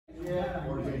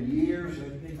in years,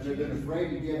 and they've been afraid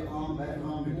to get on back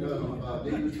home because of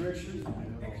deed restrictions.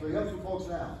 So he helps some folks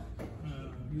out.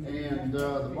 And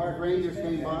the park rangers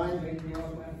came by.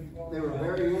 They were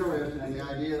very interested in the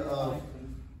idea of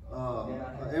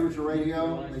amateur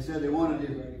radio. They said they wanted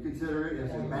to consider it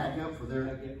as a backup for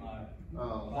their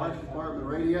parks department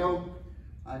radio.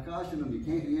 I cautioned them, you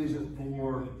can't use it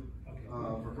for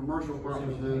commercial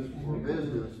purposes or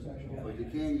business, but you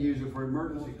can use it for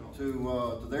emergency calls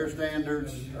to their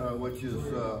standards, which is,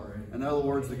 in other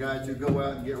words, the guys who go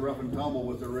out and get rough and tumble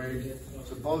with the rigs,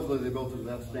 supposedly they built to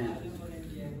that standard.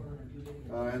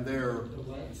 And they're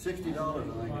 $60,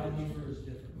 I think.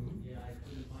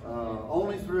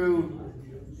 Only through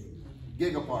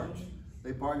Gigaparts.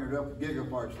 They partnered up with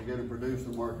Gigaparts to get them produced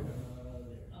and marketed.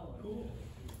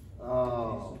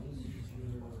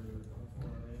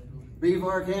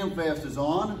 BVARC Hamfest is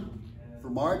on for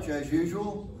March as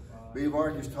usual.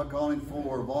 BVARC is calling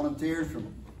for volunteers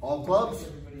from all clubs,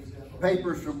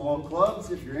 papers from all clubs.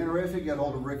 If you're interested, get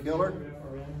hold of Rick Hiller.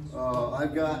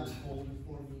 I've got,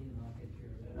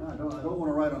 I don't want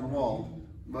to write on the wall,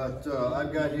 but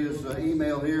I've got his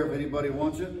email here if anybody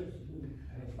wants it.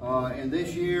 And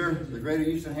this year, the Greater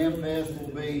Houston Hamfest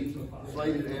will be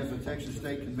slated as a Texas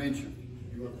State Convention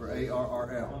for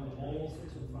ARRL.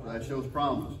 That shows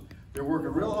promise. They're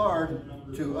working real hard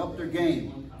to up their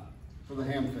game for the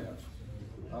Hamfest.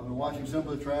 I've been watching some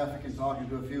of the traffic and talking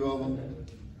to a few of them.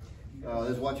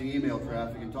 Just watching email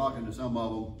traffic and talking to some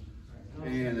of them.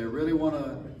 And they really want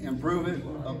to improve it,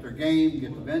 up their game,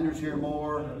 get the vendors here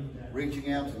more,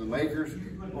 reaching out to the makers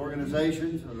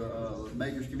organizations, the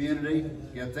makers community,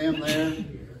 get them there.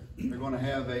 They're going to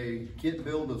have a kit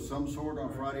build of some sort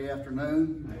on Friday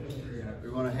afternoon.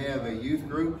 They're going to have a youth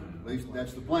group. At least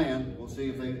that's the plan. We'll see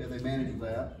if they manage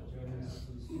that.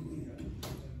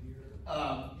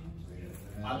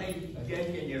 I think,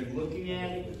 Jensen, you're looking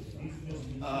at it.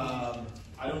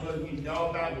 I don't know if you know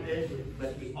about this,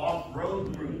 but the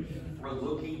off-road groups were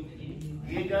looking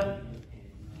Giga.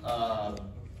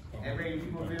 Every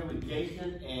people here with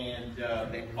Jason, and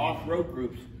the off-road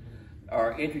groups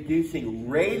are introducing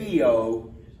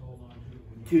radio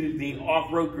to the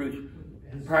off-road groups,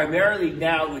 primarily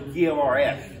now with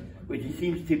GMRS, which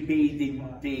seems to be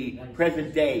the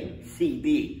present-day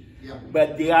CB. Yeah.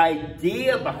 But the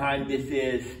idea behind this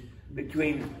is,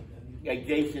 between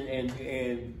Jason and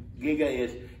Giga,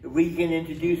 is if we can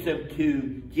introduce them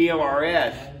to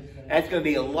GMRS, that's going to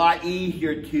be a lot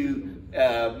easier to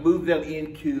move them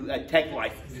into a tech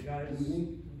license.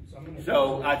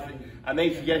 So I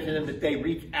made a suggestion to them that they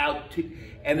reach out to,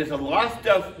 and there's a lot of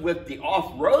stuff with the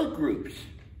off-road groups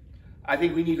I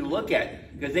think we need to look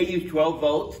at, because they use 12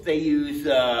 volts, they use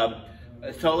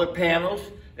solar panels,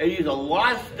 they use a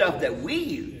lot of stuff that we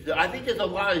use. So I think there's a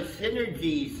lot of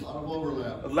synergies. A lot of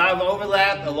overlap. A lot of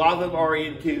overlap. A lot of them are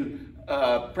into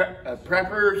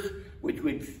preppers, which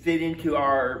would fit into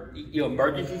our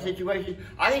emergency situation.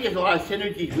 I think there's a lot of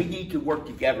synergies we need to work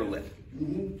together with.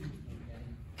 Mm-hmm.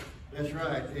 That's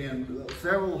right, and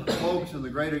several folks in the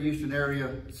greater Houston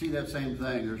area see that same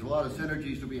thing. There's a lot of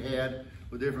synergies to be had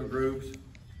with different groups,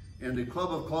 and the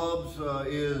Club of Clubs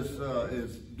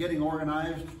is getting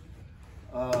organized.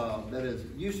 That is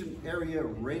Houston Area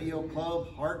Radio Club,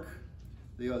 HARC,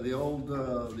 the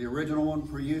original one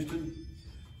for Houston.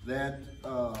 That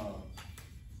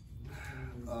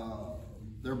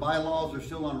their bylaws are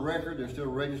still on record. They're still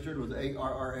registered with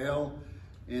ARRL,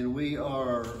 and we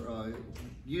are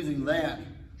using that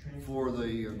for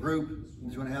the group.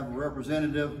 It's going to have a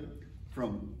representative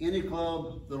from any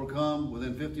club that'll come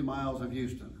within 50 miles of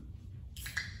Houston.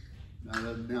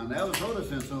 Now Navasota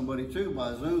sent somebody too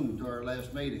by Zoom to our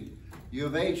last meeting. U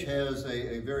of H has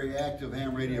a very active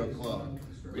ham radio club.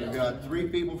 We've got 3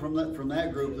 people from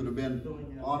that group that have been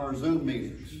on our Zoom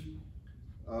meetings.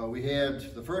 We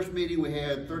had the first meeting, we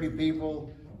had 30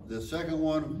 people. The second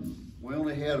one, we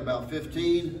only had about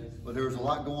 15, but there was a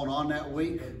lot going on that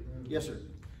week. Yes, sir.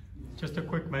 Just a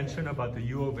quick mention about the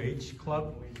U of H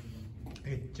club.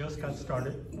 It just got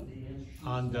started,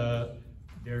 and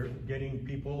they're getting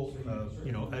people,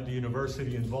 at the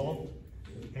university involved.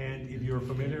 And if you're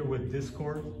familiar with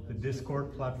Discord, the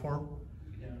Discord platform,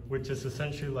 which is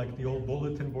essentially like the old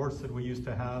bulletin boards that we used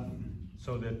to have,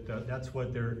 so that that's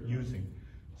what they're using.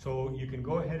 So you can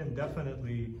go ahead and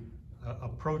definitely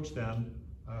approach them.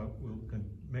 We'll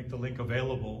make the link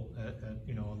available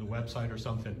on the website or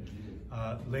something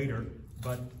later.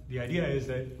 But the idea is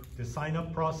that the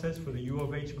sign-up process for the U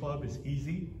of H club is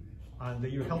easy, and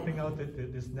that you're helping out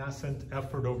this nascent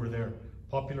effort over there,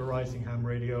 popularizing ham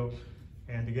radio.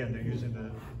 And again, they're using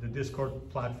the Discord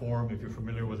platform, if you're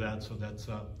familiar with that. So that's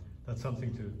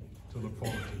something to look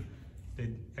forward to.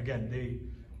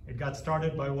 It got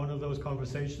started by one of those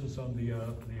conversations on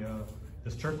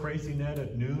the Stir Crazy Net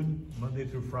at noon, Monday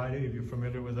through Friday, if you're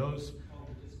familiar with those.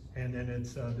 And then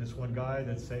it's this one guy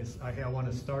that says, I want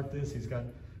to start this. He's got,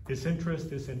 his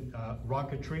interest is in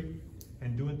rocketry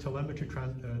and doing telemetry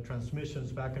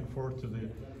transmissions back and forth to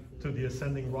the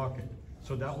ascending rocket.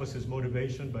 So that was his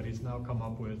motivation, but he's now come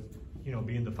up with,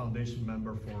 being the foundation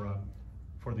member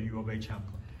for the U of H Ham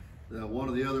Club. One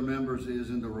of the other members is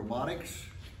into robotics.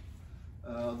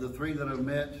 The three that I've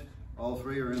met, all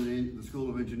three are in the School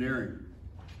of Engineering,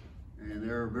 and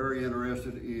they're very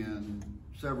interested in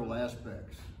several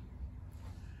aspects.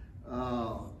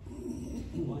 What's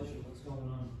going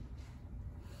on?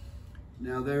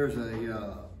 Now there's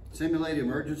a simulated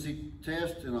emergency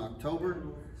test in October.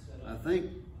 I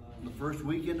think the first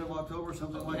weekend of October,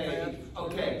 something like that.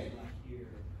 Okay.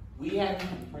 We have,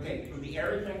 for the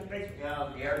air aspect,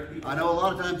 the air people. I know a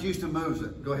lot of times Houston moves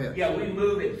it. Go ahead. Yeah, we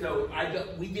move it. So I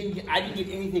didn't get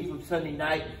anything from Sunday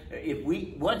night.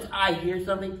 Once I hear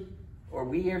something, or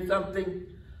we hear something,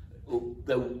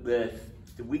 the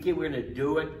weekend we're gonna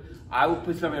do it, I will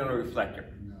put something on a reflector.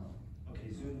 No.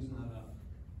 Okay, Zoom's not up.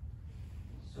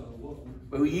 So what?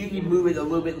 But we usually move it a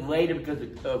little bit later because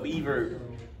of either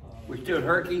we're still in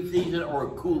hurricane season or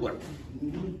cooler.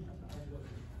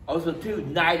 Also, too,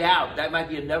 night out. That might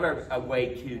be another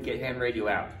way to get ham radio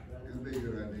out. That'd be a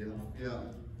good idea. Yeah.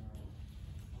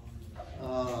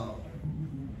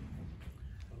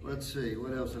 Let's see.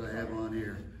 What else did I have on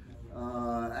here?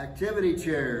 Activity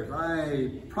chairs.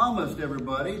 I promised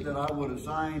everybody that I would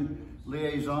assign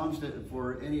liaisons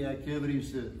for any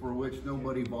activities for which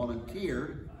nobody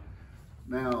volunteered.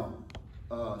 Now,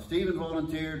 Stephen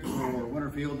volunteered for Winter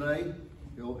Field Day.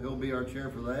 He'll be our chair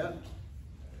for that.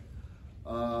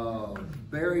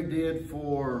 Barry did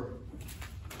for,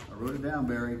 I wrote it down,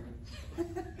 Barry,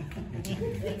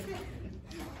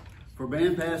 for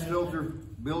band pass filter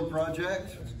build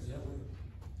project.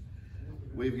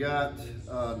 We've got,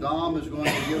 Dom is going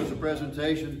to give us a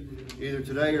presentation either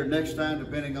today or next time,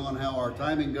 depending on how our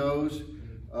timing goes,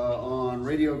 on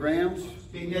radiograms.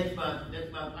 See, next month,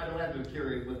 I don't have the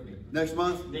material with me. Next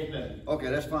month? Next month. Okay,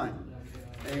 that's fine.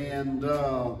 And,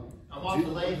 I'm off the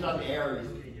lays on the Aries.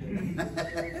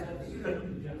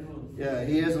 yeah,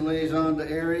 he is a liaison to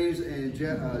Aries, and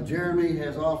Jeremy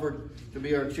has offered to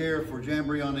be our chair for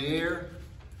Jamboree on the Air.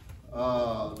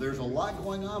 There's a lot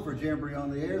going on for Jamboree on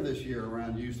the Air this year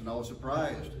around Houston. I was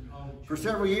surprised. For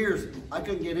several years, I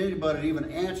couldn't get anybody to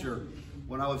even answer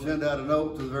when I would send out a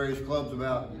note to the various clubs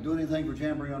about doing anything for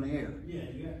Jamboree on the Air.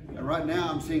 And right now,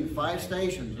 I'm seeing 5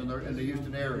 stations in the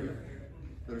Houston area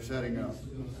that are setting up.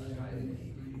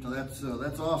 So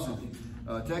that's awesome.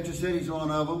 Texas City's one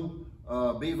of them.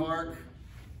 BVARC,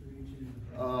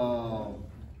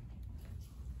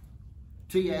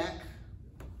 TIAC,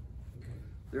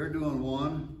 they're doing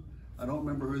one. I don't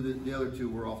remember who the other 2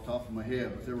 were off the top of my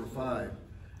head, but there were 5.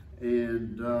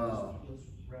 And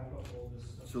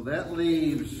so that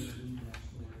leaves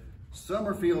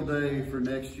Summerfield Day for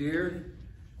next year.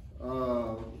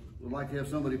 Would like to have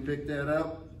somebody pick that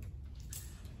up.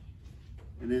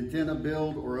 An antenna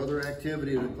build or other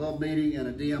activity at a club meeting and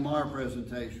a DMR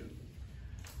presentation.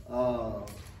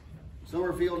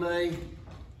 Summerfield Day,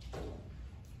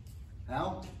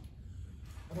 Hal?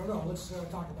 I don't know, let's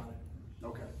talk about it.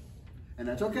 Okay. And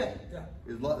that's okay. Yeah.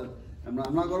 I'm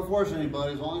not going to force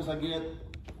anybody. As long as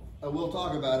we'll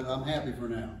talk about it, I'm happy for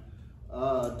now.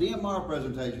 DMR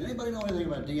presentation. Anybody know anything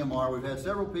about DMR? We've had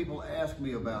several people ask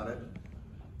me about it.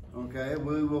 Okay,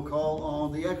 we will call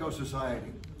on the Echo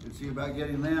Society and see about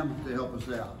getting them to help us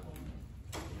out.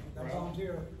 That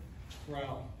volunteer.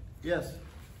 Ralph, Yes.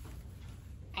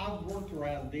 I've worked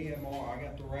around DMR. I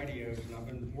got the radios and I've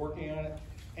been working on it.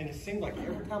 And it seems like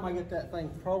every time I get that thing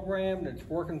programmed, it's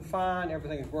working fine,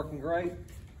 everything's working great.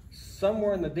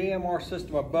 Somewhere in the DMR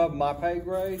system above my pay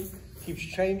grade keeps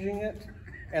changing it,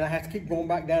 and I have to keep going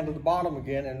back down to the bottom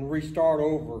again and restart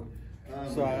over.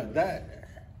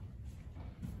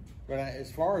 But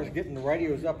as far as getting the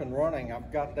radios up and running,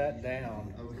 I've got that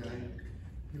down. Okay.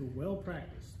 You're well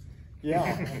practiced. Yeah,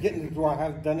 I'm getting to where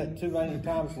I've done it too many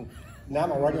times, and now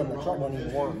my radio on the truck won't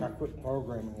even work. I quit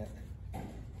programming it.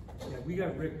 Yeah, we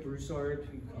got Rick Broussard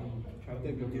to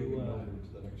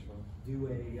do a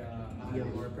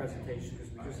DMR presentation,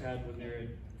 because we just had one there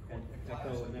at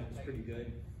Echo, and that was pretty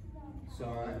good. So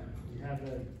we have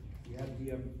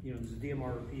there's a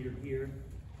DMR repeater here,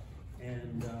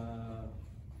 and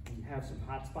we have some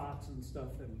hotspots and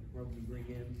stuff that we probably bring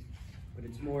in, but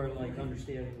it's more like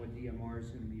understanding what DMR is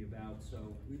going to be about.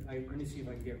 So let me see if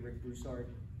I can get Rick Broussard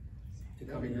to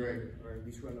That'd come be in, great. or at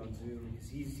least run on Zoom, because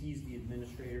he's the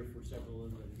administrator for several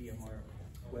of the DMR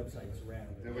websites around.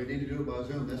 If we need to do it by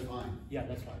Zoom, that's fine. Yeah,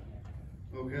 that's fine.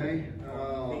 Okay.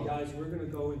 Hey guys, we're gonna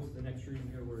go into the next room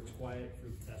here where it's quiet for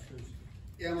testers.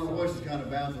 Yeah, my voice is kind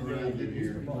of bouncing around in It's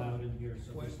here. pretty loud in here,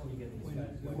 so just let me get these guys.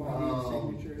 What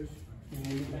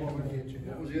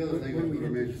was the other thing that we were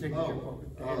mentioning?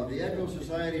 The Echo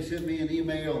Society sent me an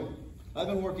email. I've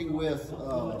been working with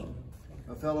a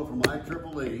fellow from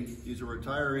IEEE. He's a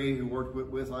retiree who worked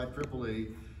with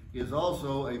IEEE. He is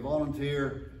also a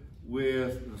volunteer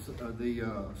with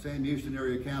the Sam Houston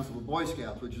Area Council of Boy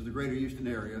Scouts, which is the greater Houston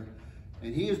area.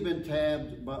 And he has been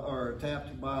tapped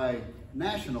by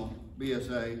National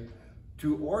BSA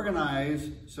to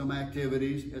organize some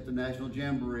activities at the National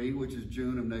Jamboree, which is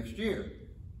June of next year.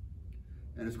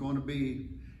 And it's going to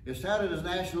be, it's touted as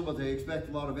national, but they expect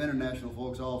a lot of international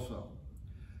folks also.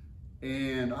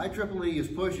 And IEEE is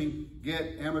pushing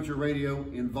get amateur radio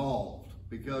involved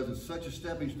because it's such a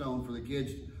stepping stone for the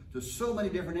kids to so many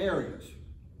different areas.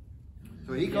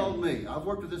 So he called me. I've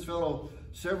worked with this fellow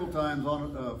several times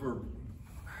on for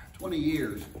 20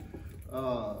 years,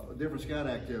 different scout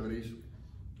activities.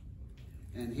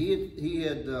 And he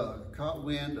had caught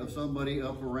wind of somebody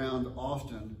up around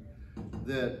Austin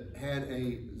that had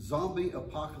a zombie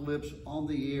apocalypse on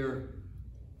the air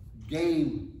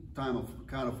game kind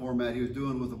of format he was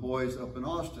doing with the boys up in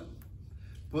Austin.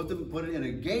 Put it in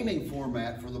a gaming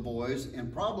format for the boys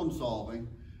and problem solving,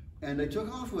 and they took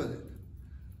off with it.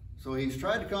 So he's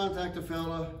tried to contact the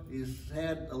fella. He's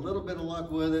had a little bit of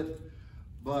luck with it,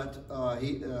 but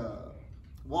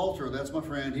Walter, that's my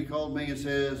friend, he called me and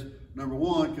says, number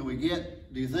one, do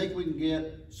you think we can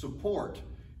get support?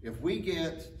 If we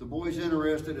get the boys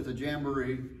interested at the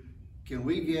Jamboree, can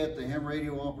we get the ham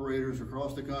radio operators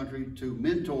across the country to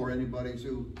mentor anybody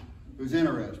who's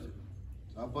interested?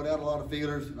 So I put out a lot of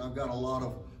feelers, and I've got a lot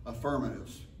of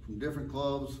affirmatives from different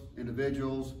clubs,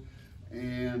 individuals,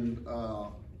 and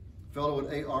fellow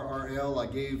at ARRL, I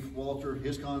gave Walter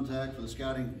his contact for the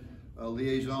scouting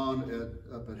liaison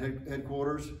up at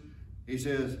headquarters. He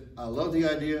says, I love the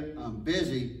idea, I'm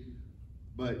busy,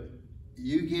 but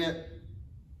you get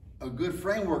a good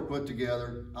framework put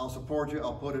together, I'll support you,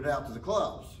 I'll put it out to the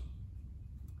clubs.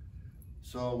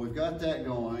 So we've got that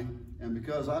going, and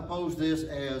because I pose this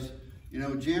as, you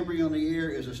know, Jamboree on the Air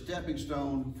is a stepping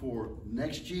stone for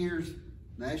next year's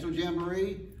National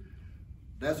Jamboree,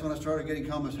 that's when I started getting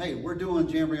comments, hey, we're doing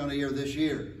Jamboree on the Air this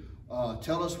year.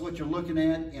 Tell us what you're looking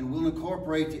at, and we'll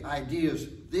incorporate the ideas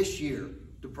this year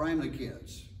to prime the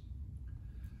kids.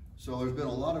 So there's been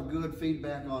a lot of good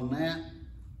feedback on that.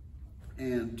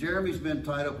 And Jeremy's been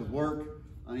tied up with work.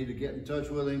 I need to get in touch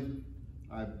with him.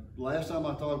 Last time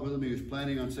I talked with him, he was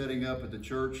planning on setting up at the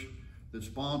church that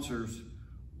sponsors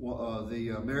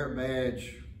the Merit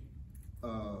Badge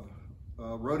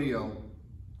rodeo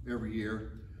every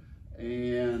year,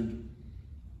 and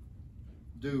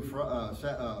do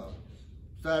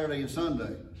Saturday and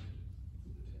Sunday.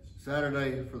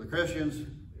 Saturday for the Christians,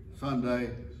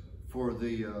 Sunday for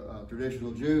the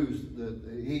traditional Jews.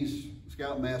 He's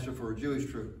scoutmaster for a Jewish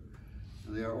troop,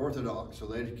 and they are Orthodox, so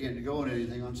they can't go on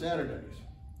anything on Saturdays.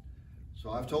 So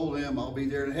I've told him I'll be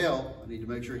there to help. I need to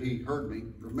make sure he heard me,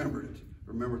 remembered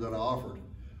that I offered.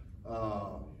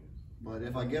 But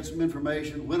if I get some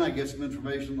information, when I get some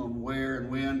information on where and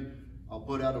when, I'll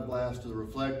put out a blast to the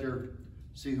Reflector,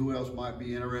 see who else might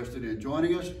be interested in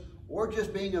joining us, or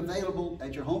just being available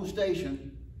at your home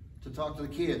station to talk to the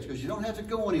kids, because you don't have to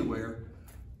go anywhere.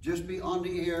 Just be on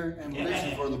the air and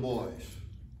listen for the boys.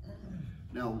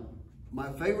 Now,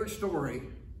 my favorite story,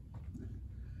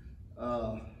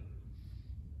 I'm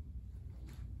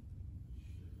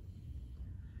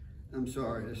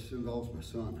sorry, this involves my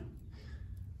son.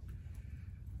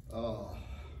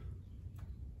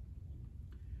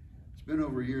 It's been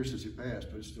over a year since he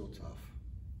passed, but it's still tough.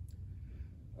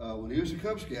 When he was a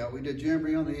Cub Scout, we did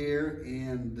Jamboree on the Air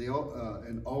in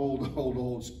an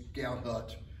old scout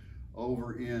hut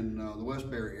over in the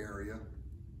Westbury area.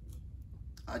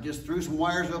 I just threw some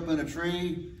wires up in a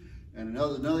tree, and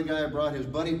another guy brought his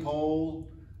buddy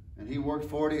pole, and he worked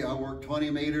 40, I worked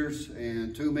 20 meters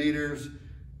and 2 meters,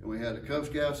 and we had the Cub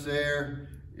Scouts there,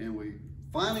 and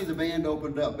finally the band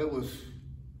opened up. It was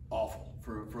awful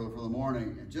for the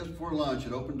morning, and just before lunch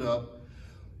it opened up,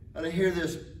 and I hear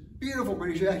this beautiful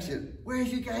British accent.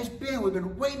 Where's you guys been? We've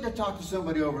been waiting to talk to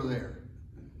somebody over there.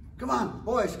 Come on,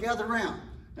 boys, gather around.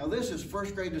 Now this is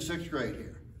 1st grade to 6th grade here.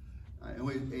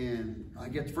 And I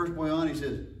get the first boy on, he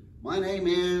says, my name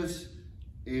is,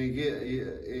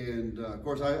 and of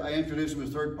course I introduced him as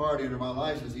third party under my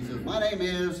license. He says, my name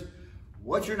is,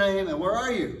 what's your name and where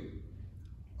are you?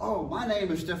 Oh, my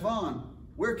name is Stefan.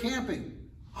 We're camping.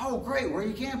 Oh, great, where are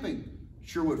you camping?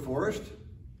 Sherwood Forest.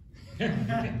 Not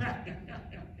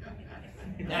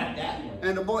that one.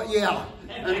 And the boy, yeah.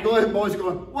 And the boy's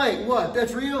going, wait, what?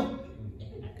 That's real?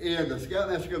 And the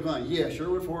scoutmaster comes on, yeah,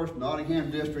 Sherwood Forest,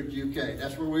 Nottingham District, UK.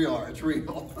 That's where we are. It's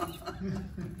real.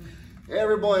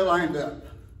 Every boy lined up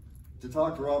to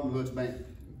talk to Robin Hood's band.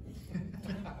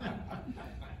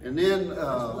 And then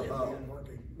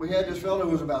we had this fellow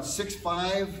who was about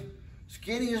 6'5",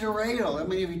 skinny as a rail. I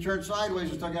mean, if he turned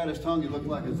sideways and stuck out his tongue, he looked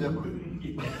like a zipper.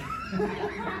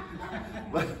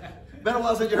 But been a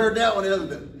while since you heard that one,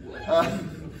 hasn't it?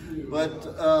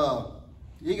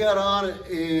 He got on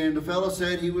and the fellow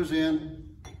said he was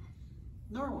in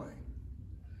Norway.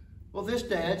 Well, this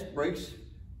dad breaks,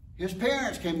 his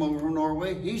parents came over from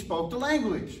Norway. He spoke the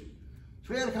language.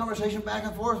 So we had a conversation back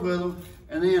and forth with him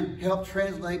and then helped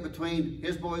translate between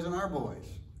his boys and our boys.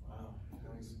 Wow,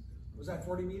 nice. Was that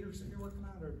 40 meters that you're working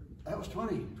on? Or? That was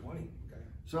 20. 20, okay.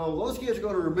 So those kids are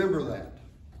going to remember that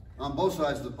on both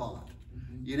sides of the pond.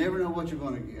 You never know what you're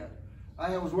going to get.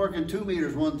 I was working 2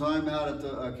 meters one time out at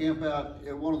the camp out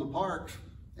at one of the parks,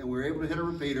 and we were able to hit a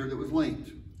repeater that was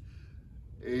linked.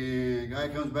 And a guy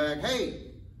comes back,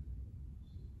 hey,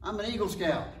 I'm an Eagle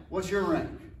Scout. What's your rank?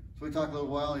 So we talked a little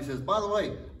while, and he says, by the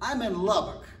way, I'm in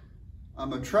Lubbock.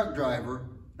 I'm a truck driver,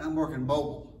 and I'm working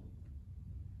mobile.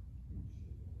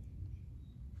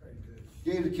 Very good.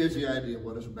 Gave the kids the idea of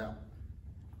what it's about.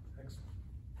 Excellent.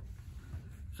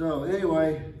 So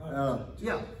anyway,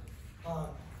 yeah.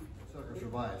 Sucker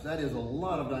Survives. That is a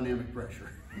lot of dynamic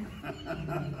pressure.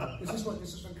 Is this one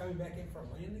coming back in for a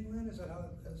landing then? Is that how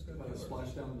that's going to be?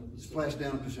 Splash down in the Pacific. Splash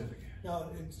down the Pacific. No,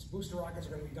 it's booster rockets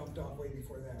are going to be dumped off way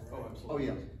before that, right? Oh, absolutely.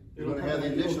 Oh yeah. You're It'll going to have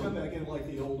the initial. come back in like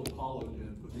the old Apollo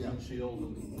did with the shield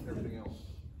and everything else.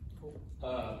 Cool.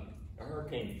 A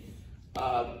hurricane.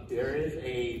 There is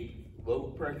a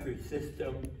low pressure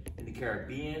system in the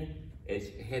Caribbean. It's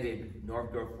headed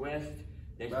north-northwest.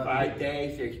 Next 5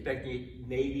 days, they're expecting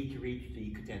maybe to reach the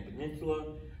Yucatan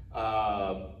Peninsula.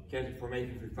 Chance of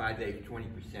formation for 5 days,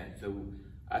 20%. So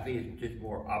I think it's just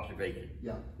more observation.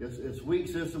 Yeah, it's weak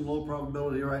system, low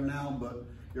probability right now, but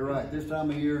you're right. This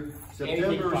time of year,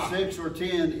 September 6 or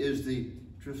 10 is the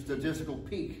statistical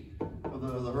peak of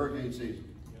the hurricane season.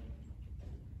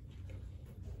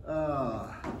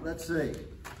 Let's see.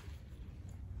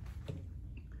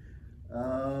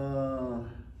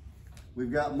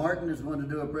 We've got Martin is going to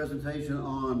do a presentation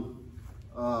on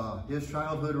his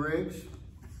childhood rigs.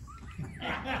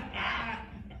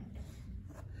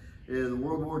 The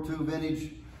World War II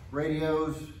vintage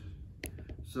radios.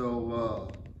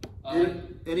 So,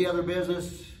 any other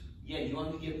business? Yeah, you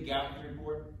want me to give the galaxy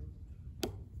report?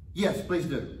 Yes, please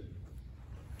do.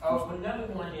 Oh, another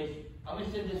one is, I'm going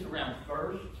to send this around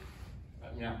first.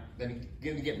 Now, let me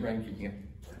get range in here.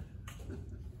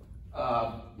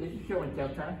 This is show and tell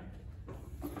time.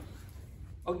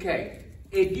 Okay,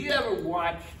 if you ever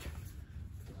watched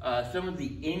some of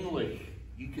the English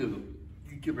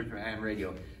YouTubers for ham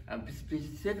radio, I'm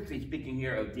specifically speaking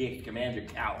here of DX Commander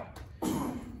Callum.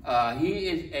 He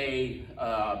is a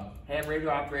ham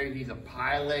radio operator, he's a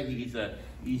pilot, he's a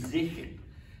musician.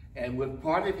 And what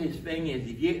part of his thing is,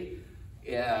 he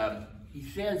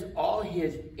sends all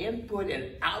his input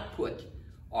and output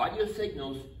audio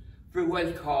signals through what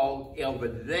is called over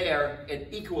there an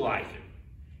equalizer.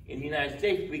 In the United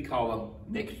States, we call them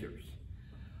mixers.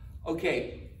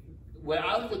 Okay, what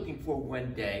I was looking for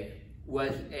one day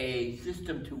was a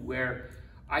system to where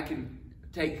I can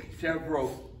take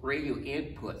several radio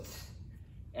inputs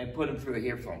and put them through a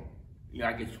earphone. You know,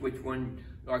 I can switch one,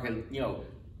 or I can, you know,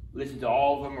 listen to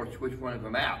all of them or switch one of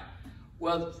them out.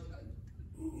 Well,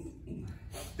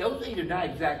 those things are not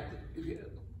exactly,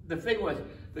 the thing was,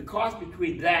 the cost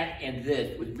between that and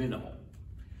this was minimal.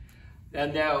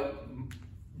 And now,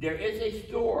 there is a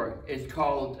store, it's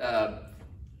called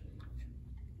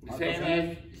Sam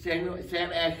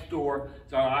Ash Store.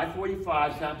 It's on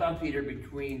I-45 southbound Peter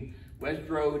between West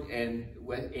Road and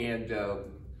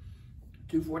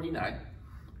 249.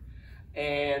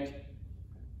 And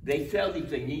they sell these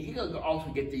things. You can also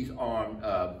get these on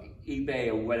eBay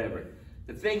or whatever.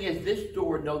 The thing is, this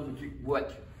store knows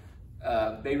what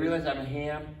they realize I'm a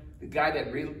ham. The guy that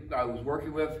I was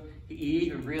working with, he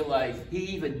even realized, he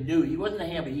even knew, he wasn't a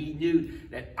ham, but he knew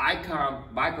that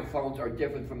ICOM microphones are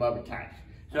different from other types.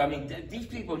 So I mean, these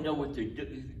people know what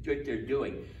they're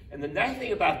doing. And the nice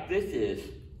thing about this is,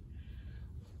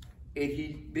 if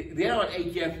you've been on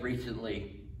HF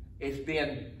recently, it's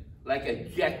been like a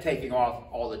jet taking off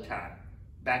all the time,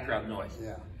 background noise.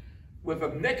 Yeah. With a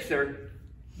mixer,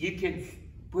 you can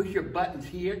push your buttons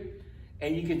here,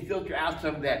 and you can filter out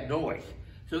some of that noise.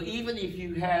 So even if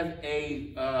you have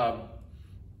a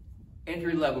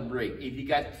entry-level rig, if you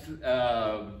got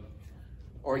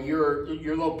or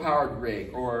your low-powered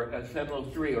rig, or a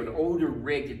 703, or an older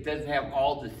rig that doesn't have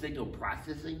all the signal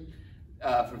processing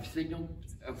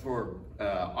for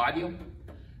audio,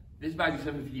 this might be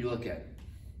something for you to look at.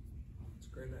 It's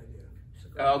a great idea.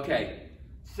 Okay.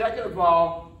 Second of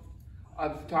all,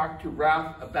 I've talked to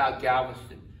Ralph about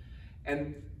Galveston,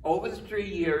 and over the 3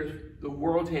 years, the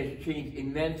world has changed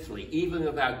immensely, even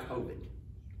without COVID.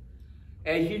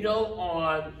 As you know,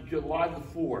 on July the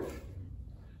 4th,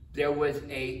 there was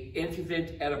an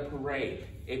incident at a parade.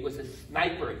 It was a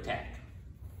sniper attack.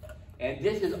 And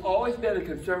this has always been a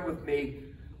concern with me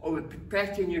over the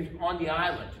past 10 years on the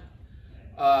island.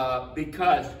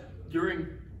 Because during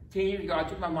 10 years ago, I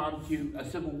took my mom to a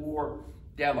Civil War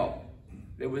demo.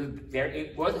 It was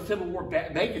a Civil War,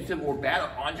 major Civil War battle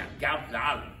on Galveston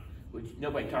Island, which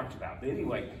nobody talks about. But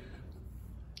anyway,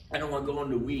 I don't want to go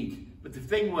into the weeds. But the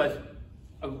thing was,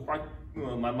 I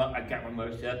got my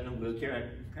mother set up in a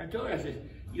wheelchair. I told her, I said,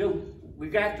 you know, we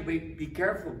got to be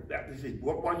careful. I said,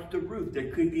 watch the roof.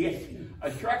 There could be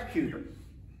a sharpshooter.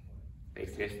 They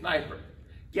said sniper.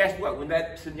 Guess what? When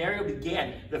that scenario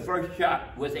began, the first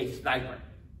shot was a sniper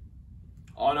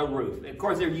on a roof. And of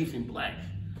course, they're using blanks.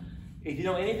 If you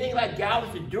know anything about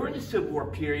Galveston, during the Civil War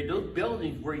period, those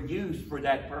buildings were used for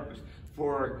that purpose,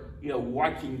 for, you know,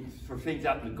 watching for things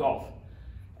out in the Gulf.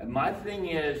 And my thing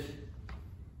is,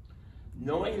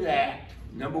 knowing that,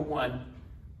 number one,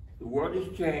 the world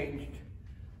has changed,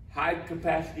 high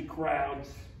capacity crowds,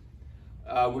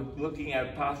 we're looking at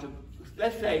a possible,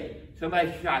 let's say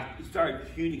somebody started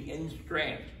shooting in the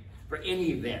Strand for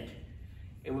any event.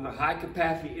 And with a high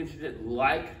capacity incident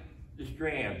like the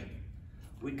Strand,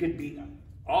 we could be,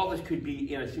 all of us could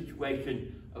be in a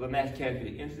situation of a mass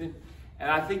casualty incident. And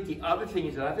I think the other thing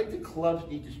is that I think the clubs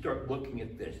need to start looking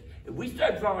at this. If we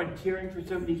start volunteering for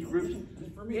some of these groups.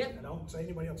 For me, I don't say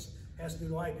anybody else has to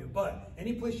do what I do. But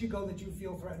any place you go that you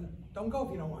feel threatened, don't go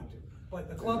if you don't want to. But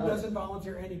the club doesn't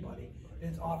volunteer anybody.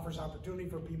 It offers opportunity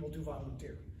for people to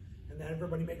volunteer. And then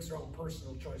everybody makes their own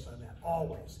personal choice on that,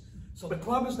 always. So the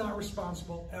club is not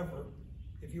responsible ever.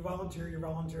 If you volunteer, you're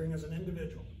volunteering as an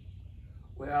individual.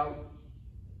 Well,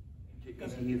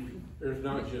 there's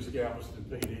not just Galveston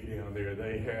PD down there.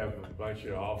 They have a bunch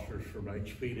of officers from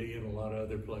HPD and a lot of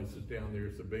other places down there.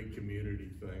 It's a big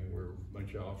community thing where a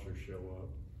bunch of officers show up.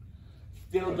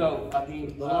 Still though, I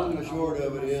mean, the long and short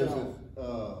of it is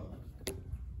that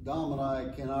Dom and I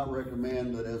cannot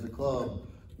recommend that as a club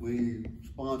we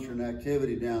sponsor an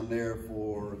activity down there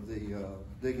for the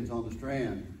Dickens on the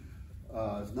Strand.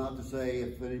 It's not to say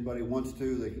if anybody wants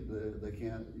to, they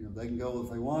can't. You know, they can go if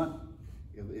they want.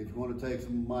 If you want to take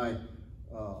some of my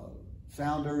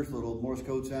sounders, little Morse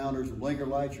code sounders and blinker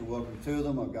lights, you're welcome to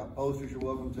them. I've got posters you're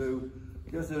welcome to.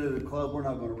 Just as a club, we're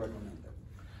not going to recommend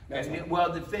that. And well,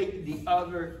 the thing, the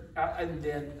other, and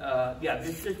then, yeah,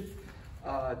 this is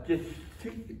just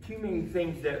too many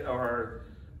things that are,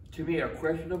 to me, are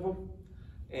questionable.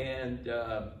 And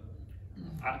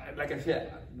like I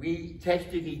said, we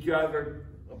tested each other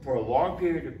for a long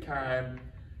period of time.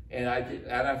 And I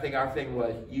think our thing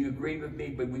was, you agreed with me,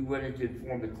 but we wanted to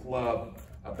inform the club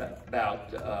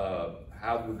about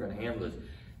how we were going to handle this.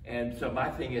 And so my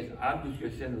thing is, I'm just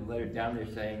going to send a letter down there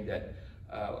saying that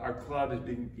our club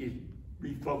is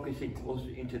refocusing closer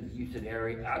into the Houston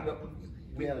area.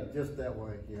 Yeah, just that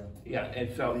way, yeah. Yeah,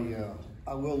 and so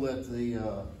I will let the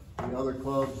other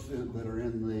clubs that are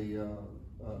in the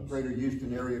Greater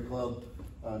Houston Area Club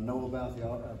know about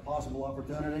the possible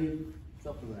opportunity. It's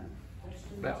up to them.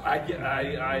 But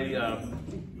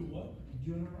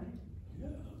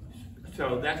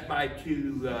so that's my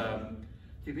two.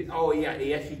 Oh yeah,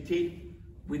 the SET.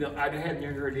 I haven't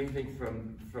heard anything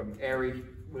from Aries.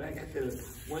 But like I said,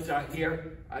 once I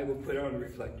hear, I will put on a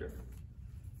reflector.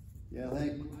 Yeah, I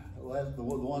think the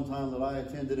one time that I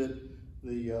attended it,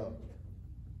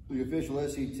 the official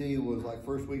SET was like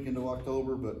first weekend of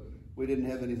October, but we didn't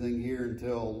have anything here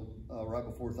until right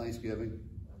before Thanksgiving.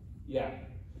 Yeah.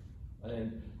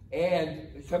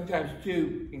 And sometimes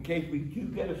too, in case we do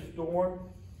get a storm,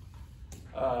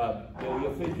 the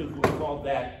officials will call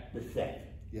that the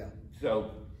set. Yeah. So,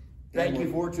 thank you.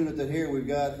 We're fortunate that here we've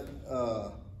got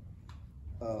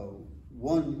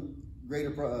one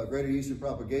Greater Houston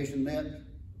propagation net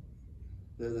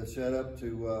that's set up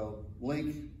to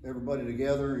link everybody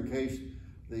together in case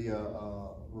the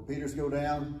repeaters go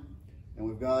down. And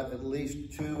we've got at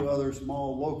least 2 other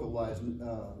small localized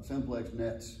simplex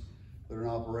nets that are in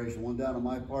operation. One down in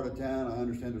my part of town. I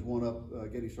understand there's one up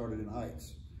getting started in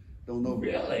Heights. Don't know.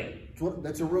 Really?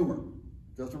 That's a rumor.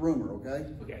 Just a rumor, okay?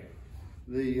 Okay.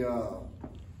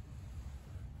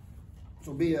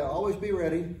 So always be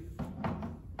ready.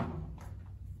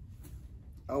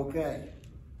 Okay.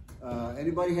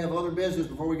 Anybody have other business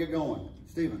before we get going?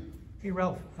 Stephen. Hey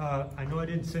Ralph, I know I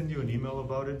didn't send you an email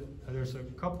about it. There's a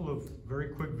couple of very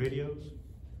quick videos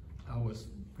I was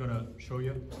gonna show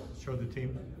the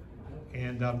team.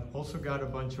 And I've also got a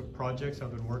bunch of projects I've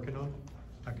been working on.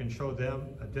 I can show them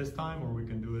at this time, or we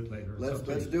can do it later.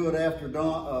 Let's do it after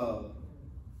Don.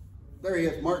 There he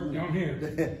is, Martin. Down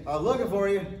here. I was looking for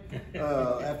you.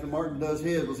 After Martin does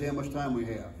his, we'll see how much time we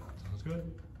have. Sounds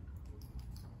good.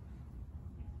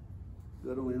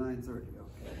 Good, only 9:30.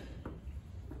 Okay.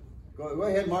 Go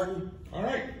ahead, Martin. All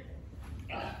right.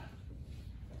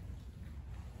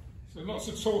 So lots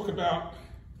of talk about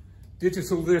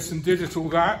digital this and digital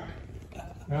that.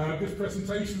 This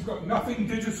presentation's got nothing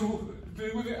digital to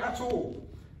do with it at all.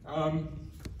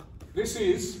 This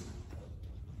is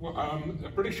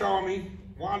the British Army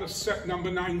wireless set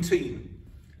number 19.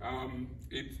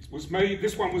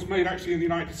 This one was made actually in the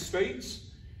United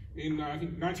States in I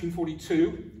think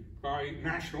 1942 by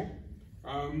National,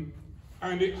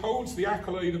 and it holds the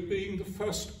accolade of being the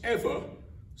first ever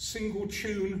single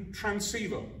tune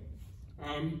transceiver.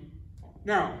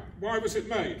 Now, why was it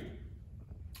made?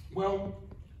 Well,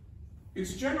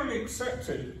 it's generally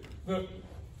accepted that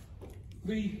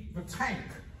the tank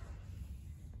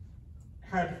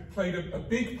had played a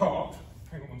big part,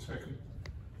 hang on one second,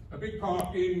 a big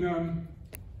part in,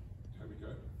 there we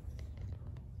go,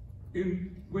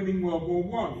 in winning World War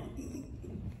I.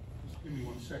 Just give me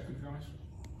 1 second, guys.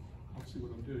 I'll see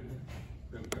what I'm doing here.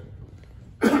 There we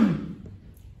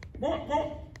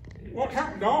go. What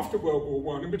happened after World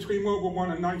War I and between World War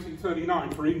I and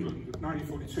 1939 for England,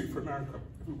 1942 for America,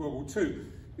 for World War II,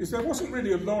 is there wasn't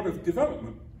really a lot of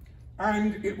development.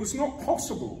 And it was not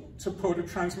possible to put a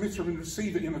transmitter and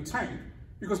receiver in a tank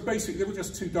because basically they were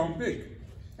just too darn big.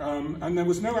 And there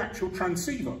was no actual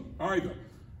transceiver either.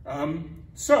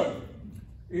 So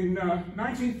in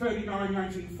 1939,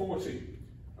 1940,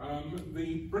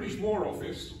 the British War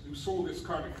Office, who saw this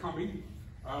kind of coming,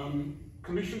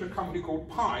 commissioned a company called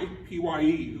PIE,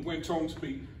 P-Y-E, who went on to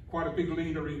be quite a big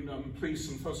leader in police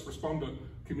and first responder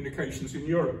communications in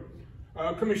Europe,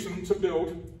 commissioned them to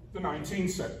build the 19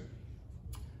 set.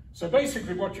 So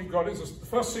basically what you've got is the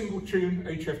first single tune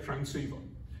HF transceiver,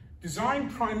 designed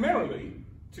primarily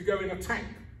to go in a tank.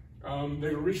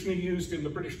 They were originally used in the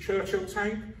British Churchill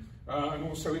tank and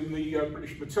also in the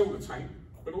British Matilda tank,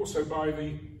 but also by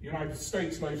the United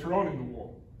States later on in the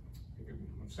war. Give me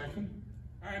 1 second.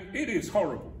 And it is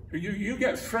horrible. You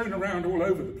get thrown around all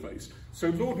over the place. So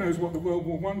Lord knows what the World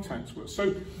War I tanks were.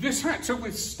 So this had to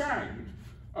withstand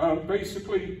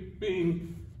basically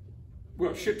being,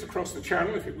 well, shipped across the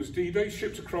Channel if it was D-Day,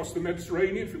 shipped across the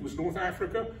Mediterranean if it was North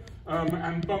Africa,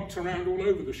 and bumped around all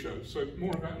over the show. So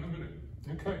more about in a minute.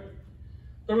 Okay.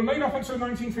 They were made up until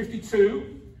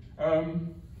 1952,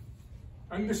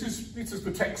 and this is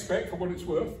the tech spec for what it's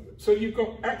worth. So you've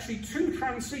got actually 2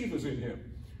 transceivers in here.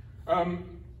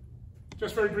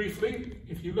 Just very briefly,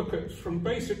 if you look at from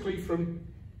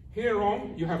here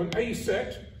on, you have an A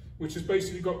set, which has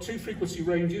basically got 2 frequency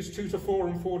ranges, 2 to 4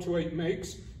 and 4 to 8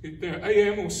 megs. They're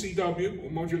AM or CW,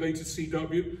 or modulated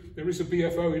CW. There is a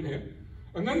BFO in here.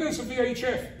 And then there's a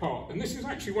VHF part, and this is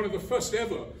actually one of the first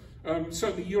ever,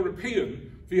 certainly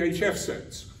European VHF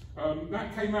sets.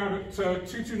 That came out at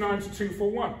 229 to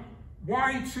 241.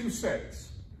 Why 2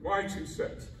 sets? Why 2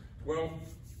 sets? Well,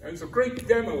 there's a great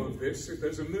demo of this.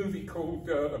 There's a movie called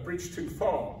A Bridge Too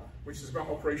Far, which is about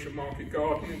Operation Market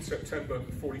Garden in September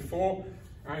 *44.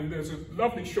 And there's a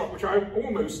lovely shot, which I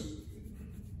almost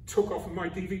took off of my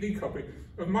DVD copy,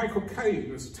 of Michael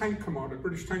Caine as tank commander,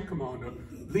 British tank commander,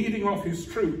 leading off his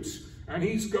troops. And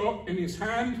he's got in his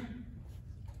hand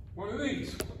one of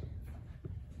these.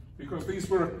 Because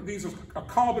these are a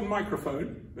carbon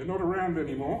microphone. They're not around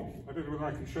anymore. I don't know whether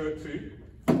I can show it to you.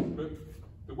 But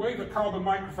the way the carbon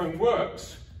microphone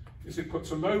works is it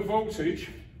puts a low voltage,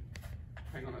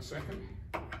 hang on a second,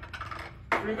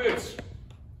 through this,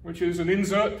 which is an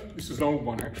insert. This is an old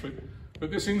one actually,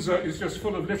 but this insert is just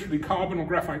full of literally carbon or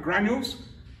graphite granules.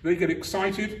 They get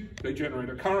excited, they generate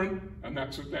a current, and then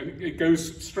it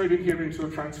goes straight in here into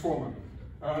a transformer.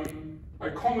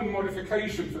 A common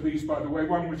modification for these, by the way,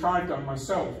 one which I've done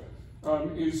myself,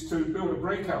 is to build a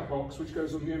breakout box which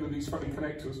goes on the end of these funny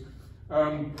connectors,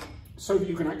 so that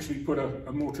you can actually put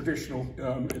a more traditional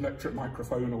electric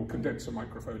microphone or condenser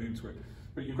microphone into it.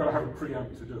 But you've got to have a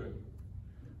preamp to do it.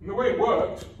 And the way it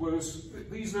worked was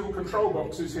these little control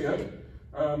boxes here.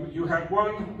 You had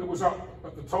one that was up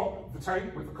at the top of the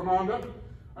tank with the commander,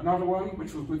 another one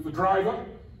which was with the driver,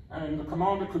 and the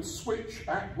commander could switch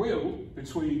at will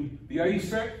between the A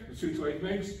set, the 2 to 8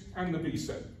 MiGs, and the B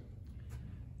set.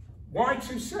 Why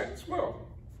 2 sets? Well,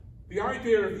 the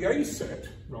idea of the A set,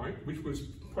 right, which was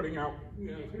putting out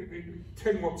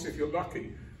 10 watts if you're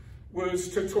lucky, was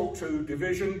to talk to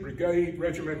division, brigade,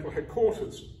 regimental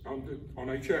headquarters on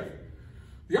HF.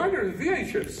 The idea of the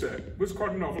VHF set was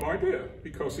quite a novel idea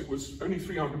because it was only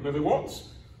 300 milliwatts.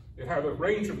 It had a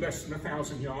range of less than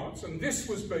 1,000 yards, and this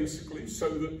was basically so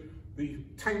that the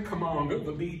tank commander,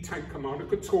 the lead tank commander,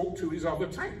 could talk to his other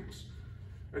tanks.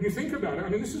 And you think about it, I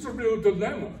mean, this is a real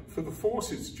dilemma for the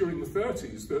forces during the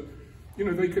 30s that, you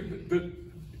know, they could, that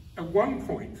at one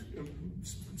point,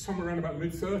 somewhere around about the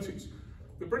mid-30s,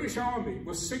 the British Army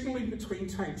was signalling between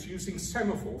tanks using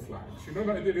semaphore flags. You know,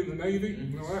 like they did in the Navy,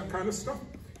 and all that kind of stuff.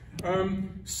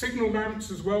 Signal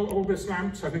lamps as well, Orbis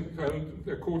lamps, I think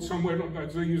they're called somewhere,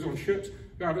 they use on ships,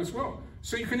 that as well.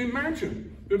 So you can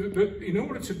imagine that in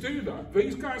order to do that,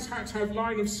 these guys had to have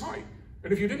line of sight.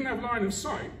 And if you didn't have line of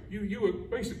sight, you were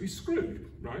basically screwed,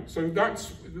 right? So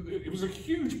it was a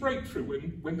huge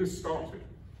breakthrough when this started.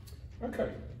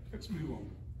 Okay, let's move on.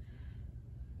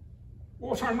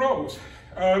 Wartime roles.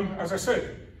 As I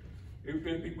said,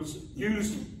 it was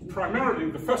used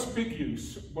primarily, the first big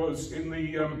use was in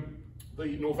the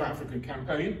North African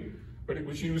campaign, but it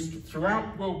was used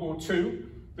throughout World War II.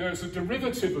 There's a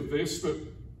derivative of this that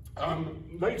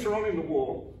later on in the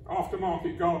war, after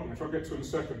Market Garden, which I'll get to in a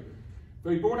second,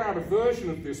 they brought out a version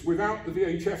of this without the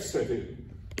VHF set in.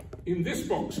 In this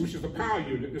box, which is the power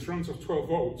unit, this runs off 12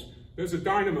 volts, there's a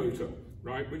dynamotor,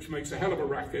 right, which makes a hell of a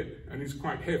racket and is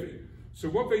quite heavy. So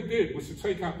what they did was to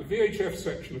take out the VHF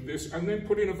section of this and then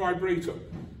put in a vibrator,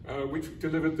 which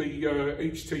delivered the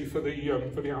HT for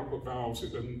the output valves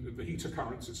and the heater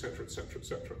currents, etc., etc.,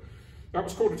 etc. That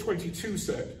was called a 22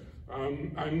 set,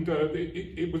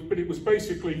 it was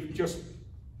basically just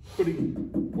putting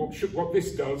what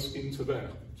this does into there.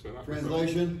 So that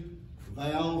translation,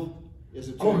 valve is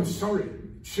a tube. Oh, I'm sorry,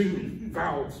 tube,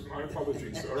 valves, my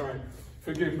apologies, all right,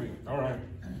 forgive me, all right,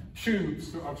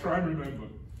 tubes, I'll try and remember.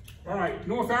 All right,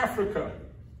 North Africa.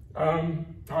 All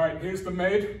right, here's the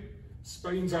Med.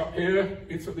 Spain's up here,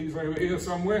 Italy's over here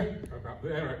somewhere, up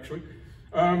there actually.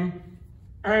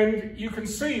 And you can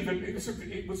see that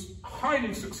it was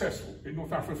highly successful in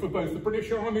North Africa for both the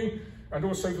British Army and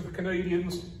also for the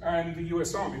Canadians and the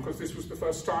US Army, because this was the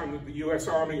first time that the US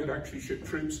Army had actually shipped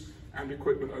troops and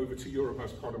equipment over to Europe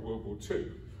as part of World War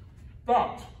II.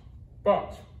 But,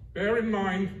 bear in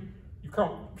mind, you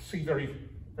can't see very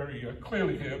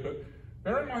clearly here, but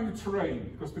bear in mind the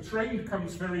terrain, because the terrain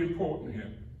becomes very important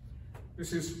here.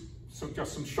 This is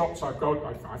just some shots I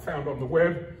found on the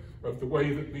web of the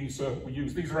way that these were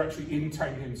used. These are actually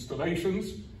in-tank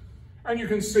installations. And you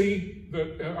can see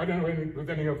that, I don't know if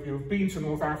any of you have been to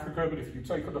North Africa, but if you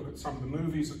take a look at some of the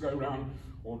movies that go around,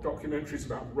 or documentaries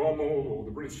about Rommel or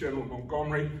the British General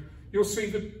Montgomery, you'll see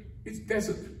that it's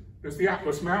desert. There's the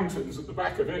Atlas Mountains at the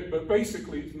back of it, but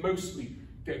basically it's mostly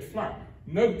dead flat.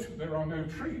 Note, there are no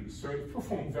trees, so it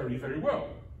performed very, very well.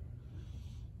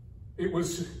 It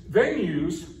was then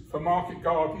used for Market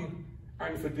Garden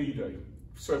and for D-Day.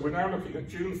 So we're now looking at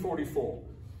June 44.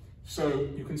 So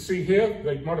you can see here,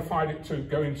 they modified it to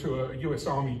go into a US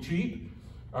Army Jeep,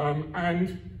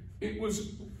 and it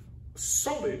was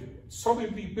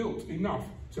solidly built enough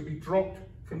to be dropped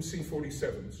from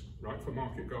C-47s, right, for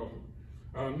Market Garden.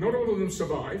 Not all of them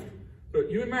survived,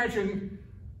 but you imagine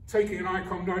taking an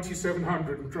ICOM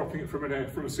 9700 and dropping it from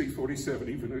a C-47,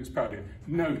 even though it's padded.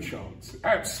 No chance,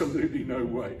 absolutely no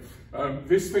way.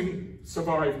 This thing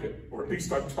survived it, or at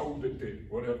least I'm told it did,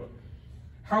 whatever.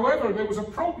 However, there was a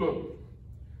problem.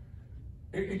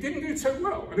 It didn't do so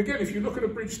well. And again, if you look at a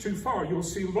bridge too far, you'll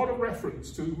see a lot of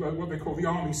reference to what they call the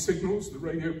Army signals, the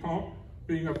radio part,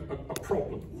 being a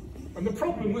problem. And the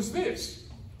problem was this.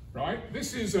 Right?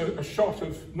 This is a shot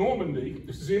of Normandy.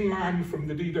 This is inland from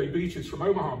the D-Day beaches, from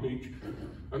Omaha Beach.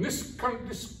 And this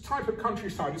type of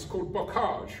countryside is called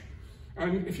bocage.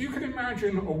 And if you can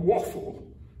imagine a waffle,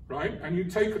 right? And you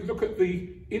take a look at the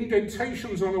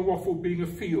indentations on a waffle being a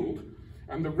field,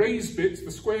 and the raised bits,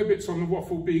 the square bits on the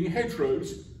waffle being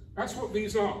hedgerows, that's what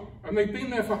these are. And they've been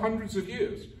there for hundreds of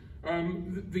years.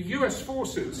 The US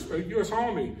forces, US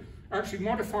Army, actually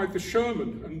modified the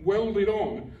Sherman and welded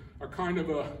on a kind of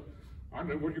I don't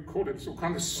know what you call it, some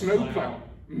kind of snow plow.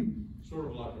 Sort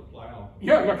of like a plow.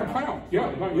 Yeah, like a plow,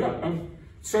 yeah.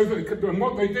 So and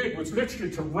what they did was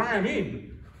literally to ram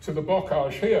in to the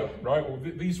bocage here, right, or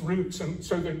these routes, and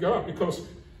so they'd go up, because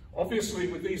obviously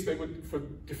with these, they were, for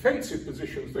defensive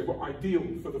positions, they were ideal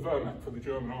for the Wehrmacht, for the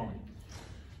German army.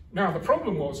 Now, the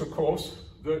problem was, of course,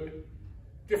 that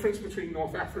difference between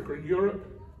North Africa and Europe,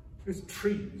 there's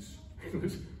trees,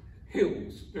 there's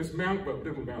hills, there's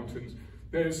little mountains.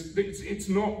 It's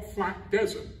not flat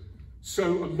desert.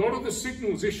 So a lot of the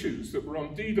signals issues that were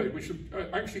on D-Day, which are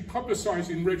actually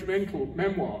publicised in regimental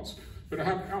memoirs, but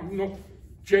are not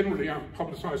generally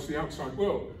publicised to the outside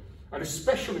world, and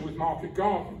especially with Market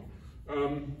Garden.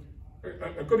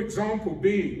 A good example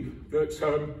being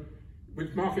that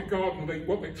with Market Garden,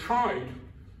 what they tried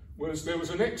was there was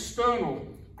an external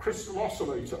crystal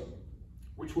oscillator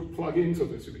which would plug into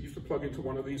this. It used to plug into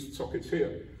one of these sockets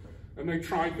here. And they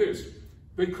tried this.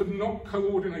 They could not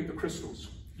coordinate the crystals.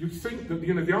 You'd think that,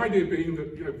 the idea being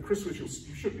that, crystals,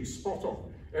 you should be spot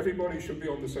on. Everybody should be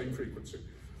on the same frequency.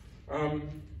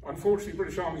 Unfortunately,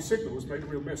 British Army signals made a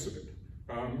real mess of it.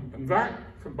 And that,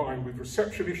 combined with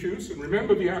reception issues, and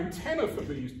remember the antenna for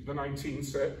the 19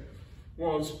 set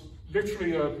was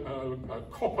literally a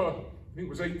copper, I think it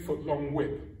was 8-foot long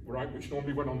whip, right, which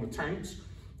normally went on the tanks.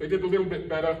 They did a little bit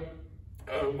better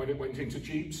when it went into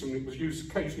Jeeps, and it was used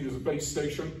occasionally as a base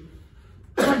station.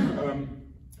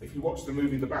 If you watch the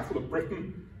movie The Battle of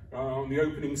Britain, on the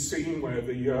opening scene where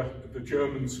the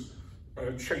Germans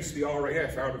chased the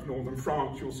RAF out of northern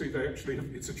France, you'll see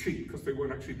it's a cheat because they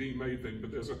weren't actually being made then,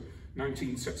 but there's a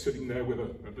 19 set sitting there with a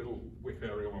little whip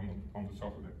aerial on the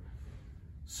top of it.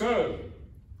 So,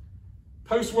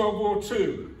 post-World War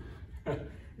II,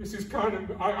 this is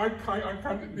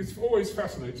this always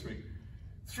fascinates me.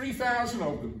 3,000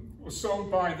 of them were sold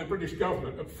by the British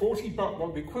government at $40,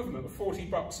 well, the equivalent of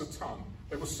 $40 a ton.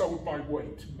 They were sold by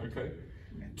weight, okay?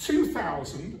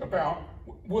 2,000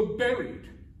 were buried,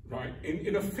 right,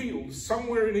 in a field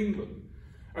somewhere in England.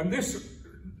 And this,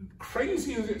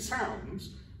 crazy as it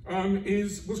sounds,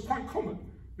 was quite common.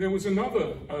 There was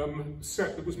another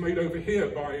set that was made over here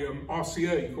by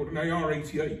RCA called an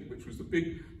AR-88, which was the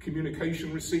big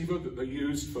communication receiver that they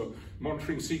used for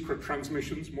monitoring secret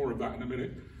transmissions, more of that in a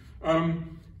minute.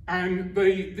 And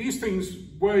these things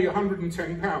weigh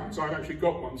 110 pounds. I've actually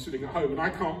got one sitting at home, and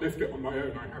I can't lift it on my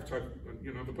own. I have to have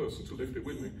the person to lift it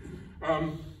with me.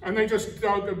 And they just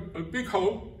dug a big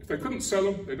hole. If they couldn't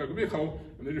sell them, they dug a big hole,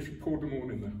 and they just poured them all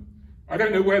in there. I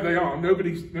don't know where they are.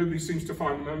 Nobody seems to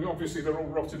find them, and obviously they're all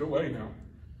rotted away now.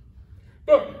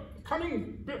 But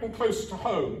coming a bit more close to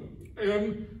home,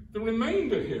 the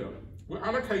remainder here were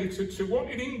allocated to what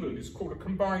in England is called a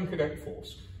combined cadet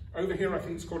force. Over here, I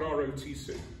think it's called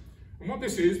ROTC. And what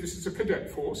this is a cadet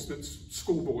force that's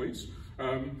schoolboys.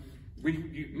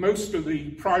 Most of the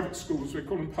private schools, we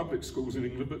call them public schools in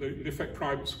England, but they're in effect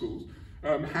private schools,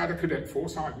 had a cadet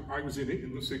force. I was in it,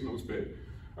 in the signals bit.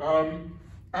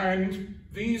 And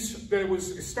there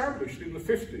was established in the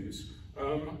 50s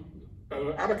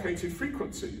allocated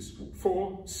frequencies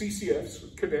for CCF's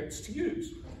cadets to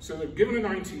use. So they were given a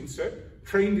 19 set,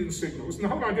 trained in signals, and the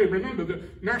whole idea, remember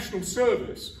that national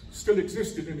service still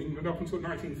existed in England up until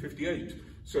 1958.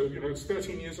 So, it's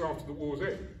 13 years after the war's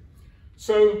end.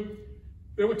 So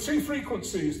there were two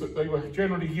frequencies that they were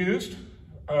generally used,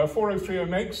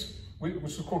 4030 megs, which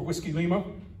was called Whiskey Lima,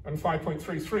 and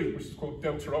 5.33, which is called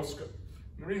Delta Oscar.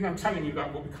 The reason I'm telling you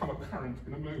that will become apparent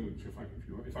in a moment,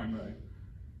 if I may.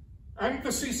 And the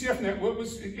CCF network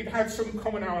it had some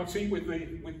commonality with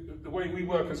the way we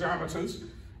work as amateurs.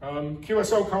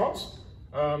 QSL cards.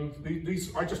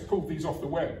 I just pulled these off the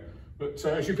web. But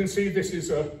as you can see, this is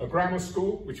a grammar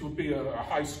school, which would be a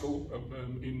high school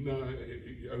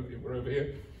we're over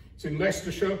here. It's in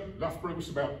Leicestershire. Loughborough is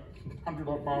about 100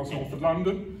 odd miles north of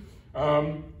London.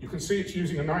 You can see it's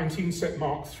using a 19 set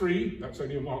Mark III. That's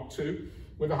only a Mark II.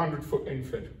 With a 100-foot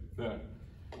infed there.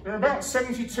 There are about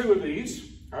 72 of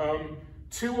these,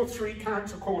 2 or 3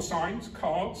 character call signs,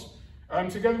 cards,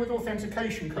 together with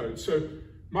authentication codes. So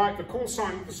the call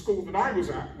sign of the school that I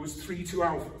was at was 32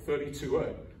 Alpha,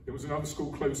 32A. There was another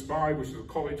school close by, which is a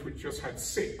college which just had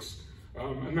 6.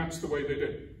 And that's the way they did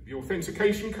it. The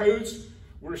authentication codes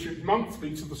were issued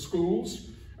monthly to the schools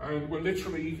and were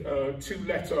literally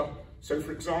 2-letter. So,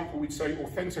 for example, we'd say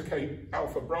authenticate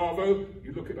Alpha Bravo.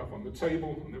 You look it up on the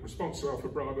table, and the response to Alpha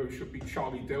Bravo should be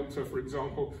Charlie Delta, for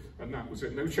example, and that was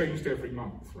it. No changed every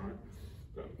month, right?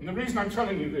 And the reason I'm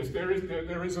telling you this,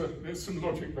 there's some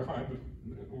logic behind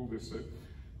all this to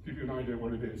give you an idea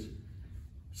what it is.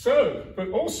 So,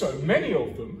 but also many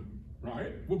of them,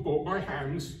 right, were bought by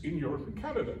hands in Europe and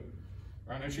Canada.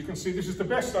 And as you can see, this is the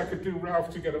best I could do, Ralph,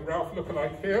 to get a Ralph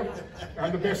lookalike here,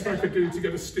 and the best I could do to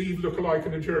get a Steve lookalike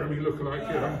and a Jeremy lookalike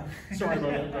here. Sorry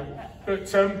about that.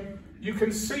 But you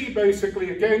can see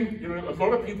basically, again, a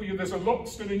lot of people, there's a lot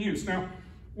still in use. Now,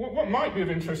 what might be of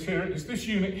interest here is this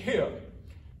unit here,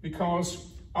 because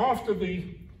after the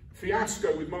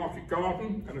fiasco with Market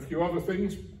Garden and a few other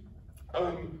things,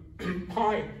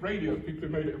 Pi Radio, people who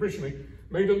made it originally,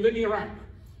 made a linear amp,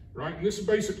 right? And this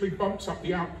basically bumps up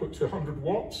the output to 100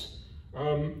 watts.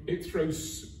 It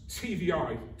throws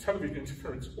TVI, television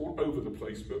interference, all over the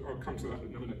place, but I'll come to that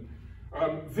in a minute.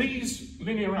 These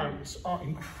linear amps are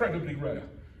incredibly rare.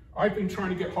 I've been trying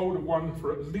to get hold of one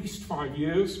for at least 5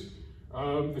 years.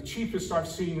 The cheapest I've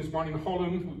seen is one in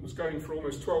Holland. It was going for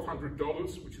almost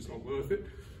 $1,200, which is not worth it.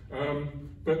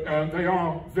 But they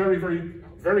are very, very,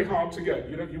 very hard to get.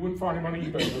 You wouldn't find them on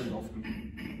eBay very often.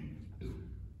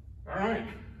 All right.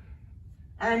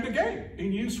 And again,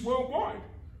 in use worldwide.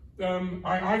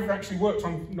 I've actually worked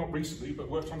on, not recently, but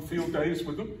worked on field days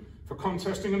with them for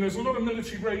contesting. And there's a lot of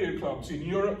military radio clubs in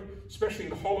Europe, especially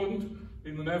in Holland,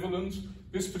 in the Netherlands.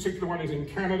 This particular one is in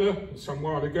Canada, some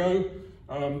while ago.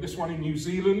 This one in New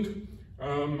Zealand.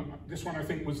 This one I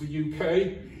think was the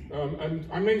UK. And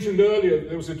I mentioned earlier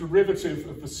there was a derivative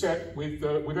of the set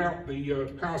without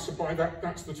the power supply.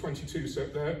 That's the 22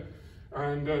 set there.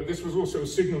 And this was also a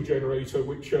signal generator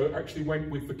which actually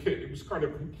went with the kit. It was kind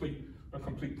of a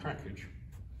complete package.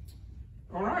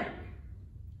 All right.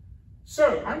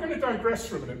 So I'm going to digress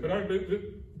for a minute,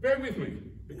 but bear with me,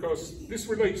 because this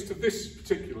relates to this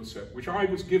particular set, which I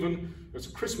was given as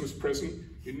a Christmas present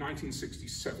in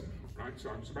 1967, right? So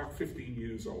I was about 15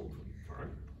 years old, all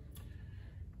right?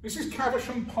 This is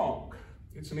Caversham Park.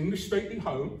 It's an English stately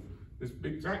home.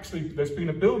 There's been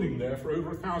a building there for over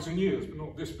 1,000 years, but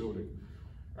not this building.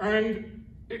 And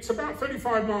it's about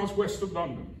 35 miles west of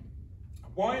London.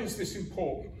 Why is this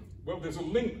important? Well, there's a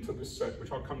link to this set,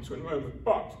 which I'll come to in a moment,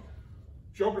 but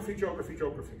geography, geography,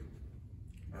 geography.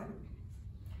 All right.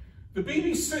 The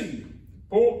BBC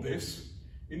bought this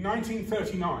in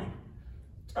 1939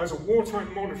 as a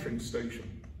wartime monitoring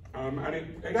station. And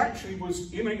it actually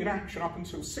was in action up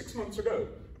until 6 months ago,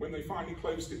 when they finally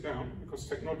closed it down because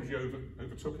technology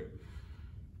overtook it.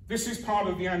 This is part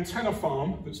of the antenna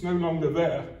farm that's no longer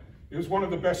there. It was one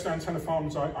of the best antenna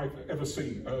farms I've ever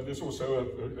seen. There's also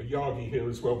a Yagi here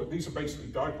as well, but these are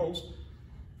basically dipoles.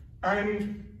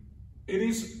 And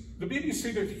the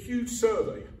BBC did a huge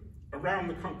survey around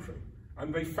the country,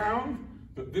 and they found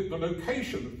that the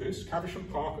location of this, Caversham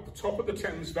Park, at the top of the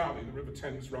Thames Valley, the River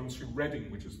Thames runs through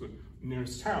Reading, which is the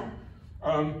nearest town,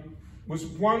 was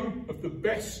one of the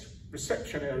best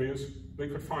reception areas they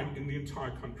could find in the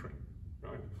entire country.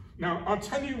 Right? Now, I'll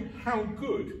tell you how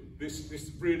good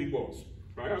this really was.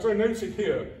 Right? As I noted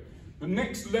here, the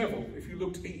next level, if you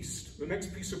looked east, the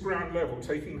next piece of ground level,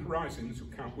 taking the horizon into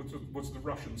account, was the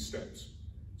Russian steppes.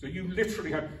 So you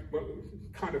literally had, well,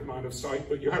 kind of line of sight,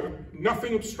 but you have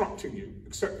nothing obstructing you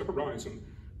except the horizon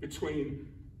between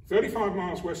 35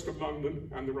 miles west of London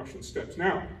and the Russian steppes.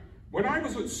 Now, when I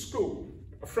was at school,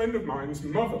 a friend of mine's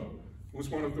mother was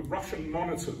one of the Russian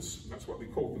monitors. That's what they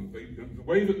called them. The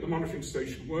way that the monitoring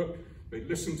station worked, they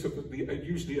listened to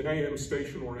usually an AM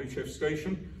station or an HF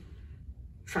station,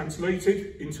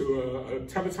 translated into a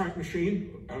teletype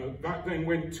machine. That then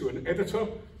went to an editor,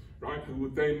 right, who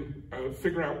would then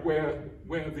figure out where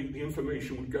the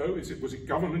information would go. Was it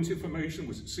government information?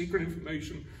 Was it secret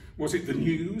information? Was it the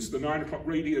news, the 9 o'clock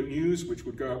radio news, which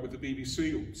would go out with the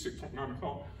BBC, or 6 o'clock, 9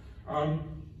 o'clock?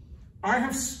 I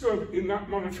have stood in that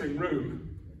monitoring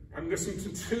room and listened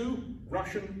to 2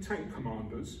 Russian tank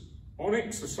commanders on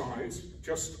exercise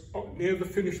just near the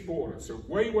Finnish border, so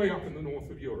way, way up in the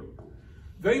north of Europe.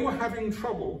 They were having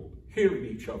trouble hearing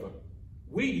each other.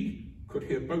 We could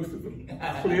hear both of them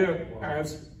clear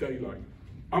as daylight.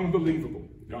 Unbelievable.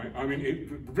 Right? I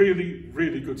mean, really,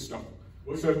 really good stuff.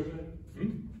 What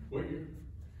year?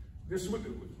 This would,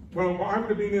 well, I would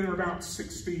have been in about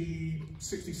 60,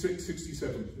 66,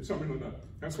 67, something like that.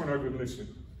 That's when I would have been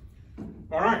listening.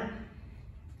 All right.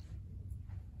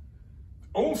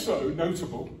 Also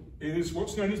notable is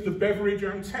what's known as the beverage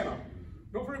antenna.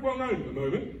 Not very well known at the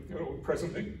moment,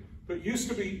 presently, but used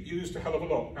to be used a hell of a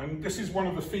lot. And this is one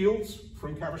of the fields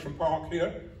from Caversham Park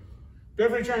here.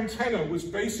 Beverage antenna was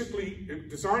basically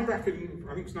designed back in,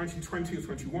 I think it was 1920 or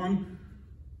 21,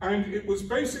 and it was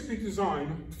basically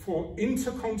designed for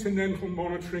intercontinental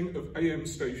monitoring of AM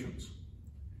stations.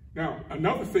 Now,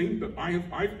 another thing that I've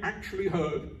actually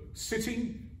heard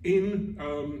sitting in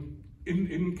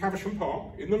Caversham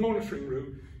Park, in the monitoring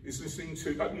room, is listening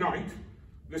to, at night,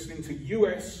 listening to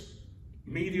US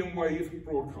medium wave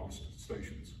broadcast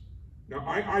stations. Now,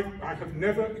 I have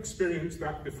never experienced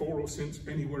that before or since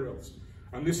anywhere else.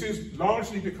 And this is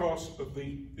largely because of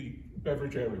the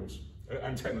beverage aerials,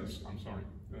 antennas, I'm sorry.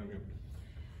 There we go.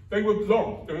 They were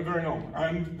long, they were very long.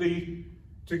 And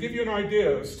to give you an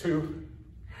idea as to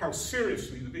how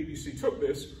seriously the BBC took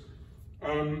this,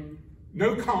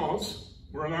 no cars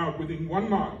were allowed within 1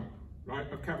 mile,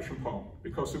 right, of Caversham Park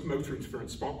because of motor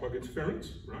interference, spark plug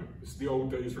interference, right? This is the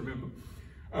old days, remember.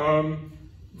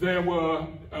 There were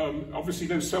obviously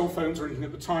no cell phones or anything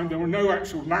at the time. There were no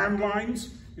actual landlines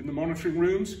in the monitoring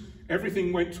rooms.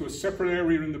 Everything went to a separate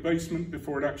area in the basement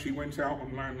before it actually went out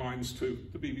on landlines to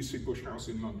the BBC Bush House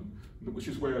in London, which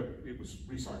is where it was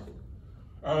recycled.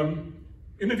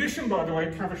 In addition, by the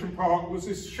way, Caversham Park was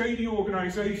this shady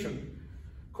organisation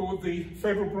called the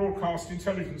Federal Broadcast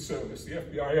Intelligence Service, the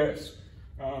FBIS.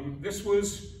 This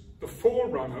was the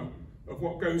forerunner of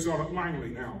what goes on at Langley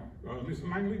now. Is it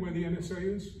Langley where the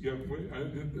NSA is? Yeah,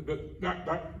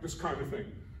 but this kind of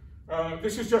thing.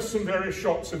 This is just some various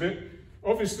shots of it.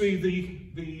 Obviously,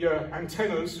 the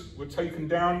antennas were taken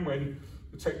down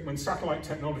when satellite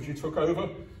technology took over.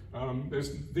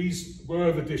 These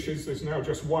were the dishes. There's now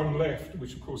just one left,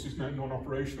 which of course is now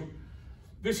non-operational.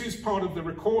 This is part of the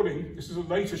recording. This is a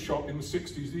later shot in the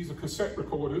 60s. These are cassette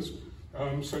recorders.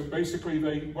 So basically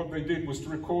what they did was to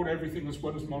record everything as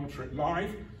well as monitor it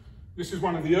live. This is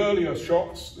one of the earlier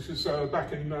shots. This is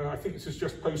back in, I think this is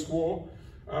just post-war.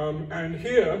 And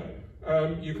here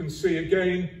you can see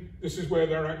again, this is where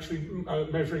they're actually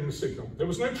measuring the signal. There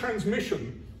was no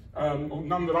transmission, or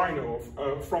none that I know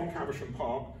of, from Caversham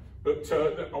Park, but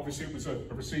obviously it was a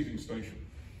receiving station.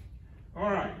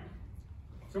 All right,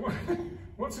 so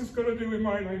what's this got to do with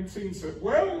my 19 set?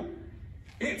 Well,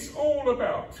 it's all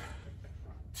about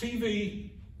TV,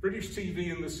 British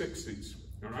TV in the 60s,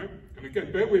 all right? And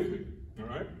again, bear with me, all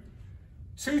right?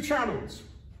 2 channels,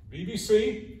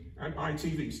 BBC and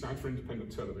ITV, stands for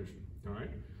Independent Television, all right?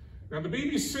 Now, the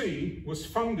BBC was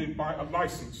funded by a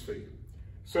license fee.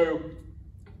 So,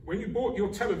 when you bought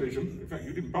your television, in fact,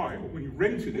 you didn't buy it, but when you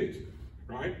rented it,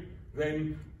 right,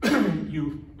 then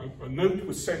a note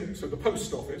was sent to the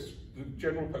post office, the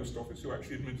General Post Office, who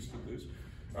actually administered this,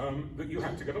 that you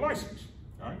had to get a license,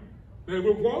 right? There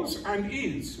was and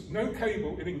is no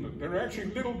cable in England. There are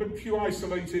actually few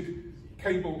isolated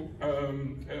cable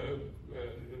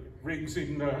rigs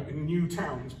in new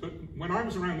towns, but when I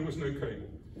was around, there was no cable.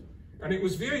 And it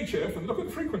was VHF, and look at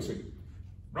the frequency,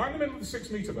 right in the middle of the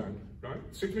 6-metre band, right?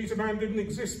 6-metre band didn't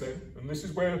exist then, and this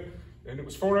is where, and it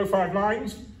was 405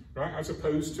 lines, right, as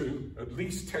opposed to at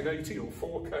least 1080 or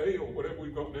 4K or whatever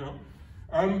we've got now.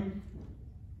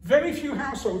 Very few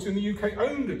households in the UK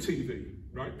owned a TV,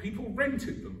 right? People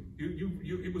rented them.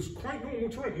 It was quite normal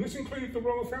to rent, and this included the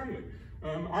royal family.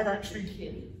 I've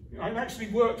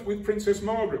actually worked with Princess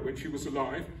Margaret when she was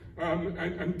alive,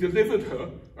 and delivered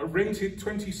her a rented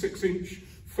 26-inch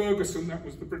Ferguson, that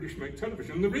was the British-made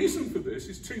television. And the reason for this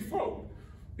is twofold,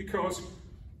 because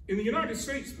in the United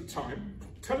States at the time,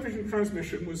 television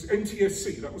transmission was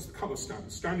NTSC, that was the colour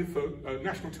standard, Standard for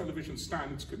National Television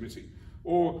Standards Committee,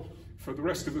 or for the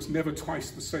rest of us, never twice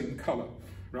the same colour,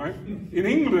 right? In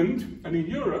England and in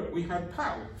Europe, we had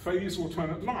PAL, Phase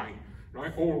Alternate Line,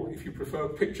 right? Or if you prefer,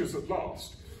 Pictures at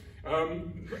Last.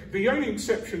 The only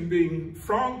exception being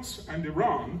France and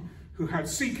Iran, who had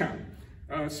CCAM.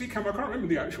 CCAM, I can't remember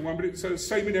the actual one, but it says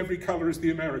same in every colour as the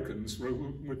Americans,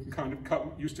 we kind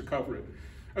of used to cover it.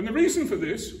 And the reason for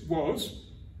this was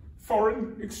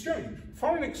foreign exchange.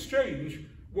 Foreign exchange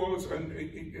was,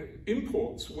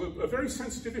 imports were a very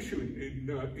sensitive issue in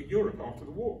Europe after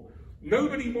the war.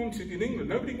 Nobody wanted, in England,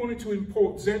 nobody wanted to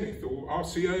import Zenith or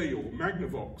RCA or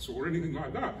Magnavox or anything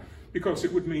like that, because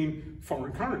it would mean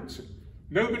foreign currency.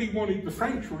 Nobody wanted, the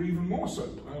French were even more so.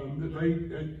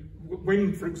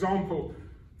 When, for example,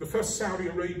 the first Saudi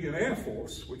Arabian Air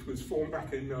Force, which was formed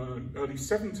back in early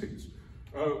 70s,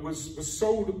 was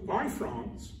sold by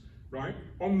France, right,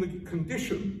 on the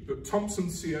condition that Thomson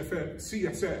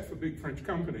CSF, a big French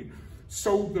company,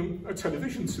 sold them a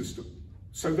television system.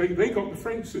 So they got the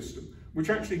French system, which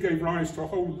actually gave rise to a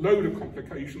whole load of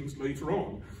complications later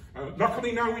on.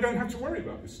 Luckily now we don't have to worry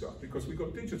about this stuff because we've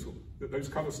got digital, that those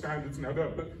colour standards now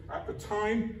don't. But at the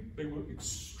time, they were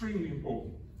extremely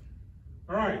important.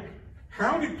 All right,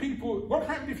 what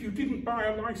happened if you didn't buy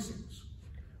a license?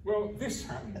 Well, this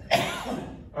happened.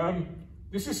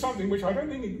 This is something which I don't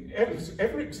think has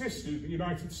ever existed in the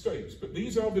United States, but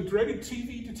these are the dreaded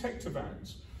TV detector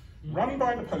vans run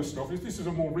by the post office. This is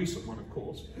a more recent one, of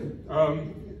course.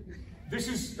 This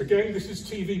is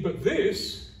TV, but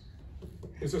this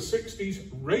is a 60s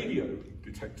radio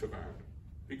detector van,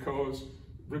 because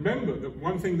remember that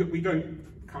one thing that we don't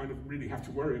kind of really have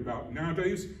to worry about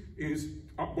nowadays is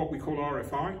what we call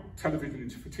RFI, television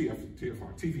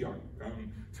TVI,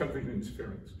 television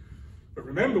interference. But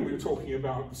remember, we were talking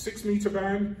about 6-metre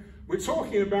band. We're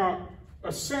talking about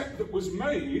a set that was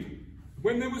made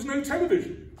when there was no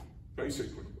television,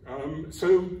 basically.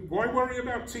 So why worry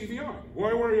about TVI?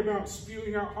 Why worry about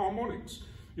spewing out harmonics?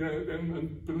 You know,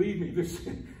 and believe me, this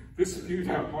This, you'd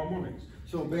have harmonics.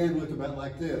 So a band looked about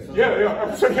like this. Huh? Yeah,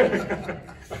 absolutely.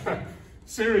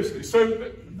 Seriously.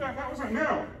 So that was like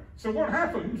now. So what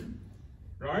happened,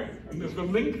 right? And the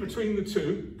link between the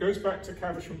two goes back to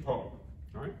Caversham Park,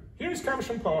 right? Here's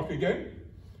Caversham Park again.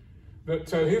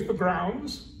 Here's the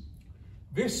grounds.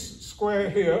 This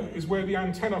square here is where the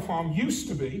antenna farm used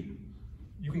to be.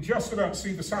 You can just about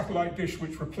see the satellite dish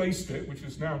which replaced it, which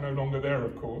is now no longer there,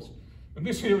 of course. And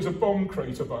this here is a bomb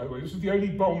crater, by the way. This is the only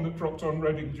bomb that dropped on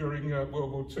Reading during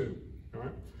World War II.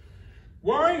 Right?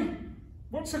 Why?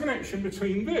 What's the connection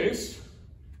between this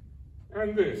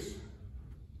and this?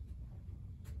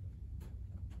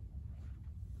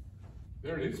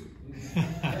 There it is.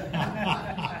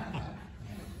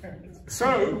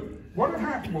 So, what had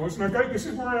happened was, and this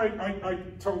is why I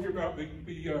told you about the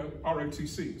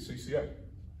ROTC, CCA.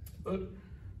 But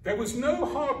there was no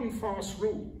hard and fast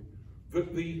rule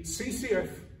that the CCF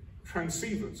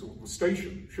transceivers or the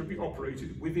station should be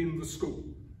operated within the school.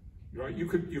 Right? You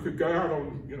could go out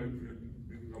on, you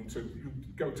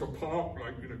go to a park,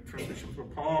 like, transition to a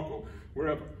park or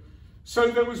wherever.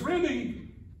 So there was really,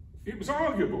 it was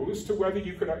arguable as to whether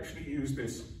you could actually use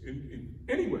this in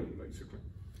anywhere, basically.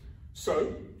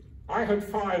 So I had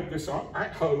fired this up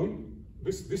at home,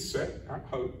 this set at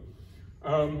home,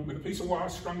 with a piece of wire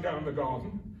strung down the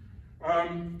garden.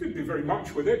 Didn't do very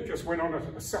much with it, just went on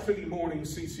a Saturday morning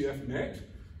CCF net,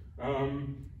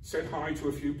 said hi to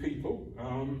a few people,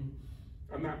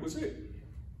 and that was it.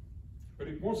 But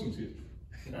it wasn't it.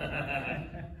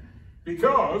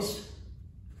 Because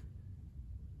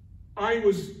I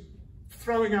was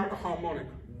throwing out a harmonic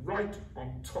right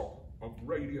on top of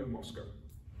Radio Moscow.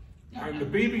 And the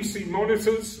BBC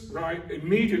monitors, right,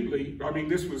 immediately, I mean,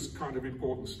 this was kind of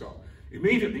important stuff,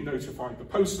 immediately notified the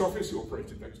post office, who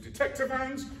operated those detector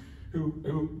vans,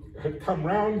 who had come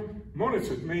round,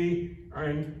 monitored me,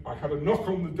 and I had a knock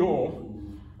on the door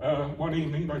one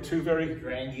evening by two very...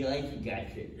 Triangulation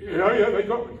got you. Yeah, they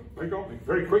got me. They got me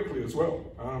very quickly as well.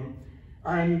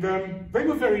 They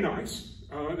were very nice.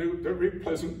 They were really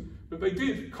pleasant, but they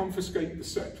did confiscate the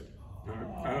set.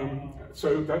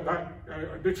 So that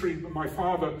literally my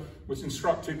father was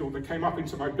instructed, or they came up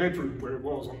into my bedroom where it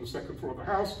was on the second floor of the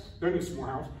house, very small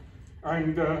house,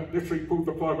 and literally pulled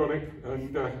the plug on it,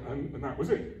 and that was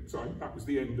it. So that was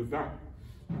the end of that.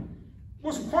 It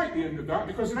wasn't quite the end of that,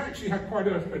 because it actually had quite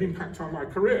an impact on my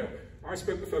career. I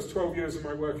spent the first 12 years of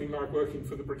my working life working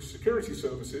for the British Security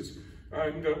Services,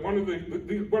 and one of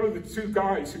the two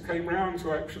guys who came round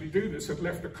to actually do this had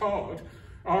left a card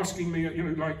asking me,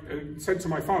 said to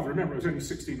my father, remember I was only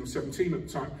 16 or 17 at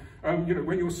the time,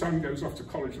 when your son goes off to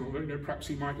college, and perhaps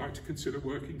he might like to consider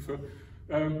working for,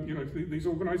 these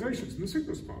organisations in the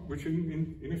signals part, which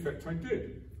in effect I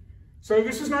did. So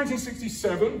this is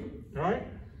 1967, right?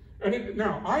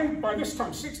 And by this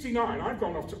time, 69, I'd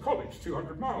gone off to college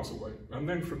 200 miles away. And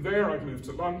then from there, I'd moved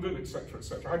to London, etc.,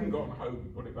 etc. I hadn't gone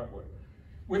home, put it that way.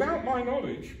 Without my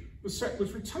knowledge, the set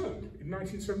was returned in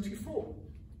 1974.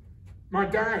 My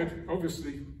dad,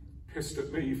 obviously pissed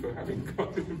at me for having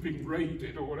been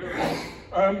raided or whatever,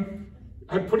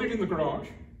 had put it in the garage.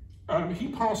 He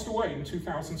passed away in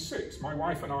 2006. My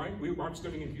wife and I was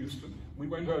living in Houston. We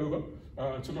went over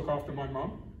to look after my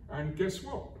mum, and guess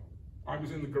what? I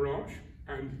was in the garage,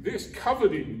 and this,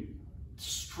 covered in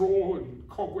straw and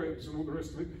cobwebs and all the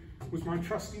rest of it, was my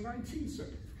trusty 19 set.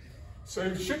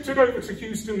 So shipped it over to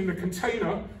Houston in a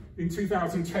container in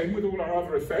 2010 with all our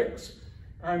other effects.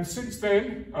 And since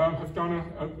then, have done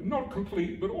a not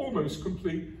complete, but almost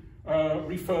complete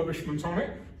refurbishment on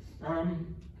it.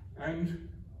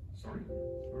 Sorry,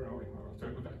 where are we? I'll tell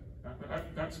you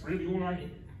that's really all I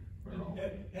need.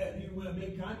 Have you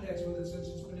made contacts with it since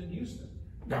it's been in Houston?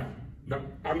 No,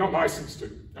 I'm not licensed to.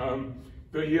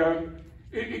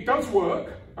 It does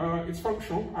work, it's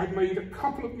functional. I've made a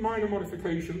couple of minor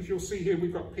modifications. You'll see here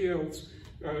we've got PLs,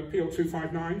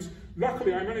 PL259s.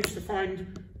 Luckily, I managed to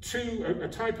find a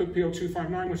type of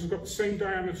PL259 which has got the same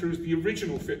diameter as the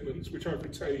original fitments, which I've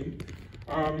retained.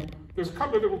 There's a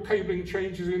couple of little cabling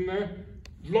changes in there.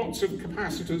 Lots of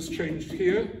capacitors changed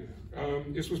here.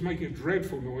 This was making a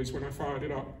dreadful noise when I fired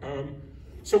it up.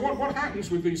 So what happens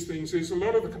with these things is a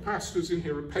lot of the capacitors in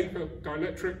here are paper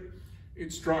dielectric.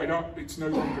 It's dried up. It's no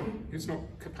longer. It's not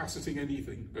capaciting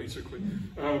anything basically.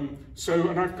 And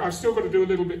I've still got to do a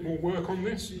little bit more work on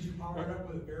this. Did you power it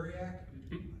up with a variac?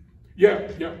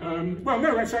 Yeah. Well,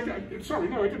 no, actually, I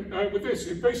didn't. With this,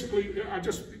 it basically, I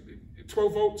just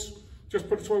 12 volts. Just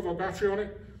put a 12-volt battery on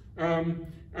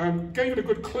it. Gave it a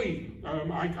good clean.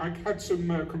 I had some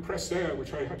compressed air,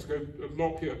 which I had to go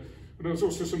lock here. And there was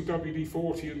also some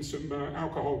WD-40 and some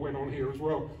alcohol went on here as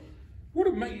well. What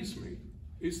amazed me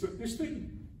is that this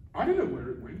thing I don't know where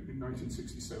it went in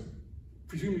 1967.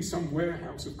 Presumably some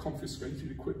warehouse of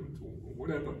confiscated equipment or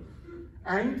whatever.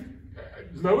 And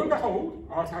lo and behold,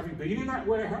 after having been in that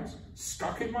warehouse,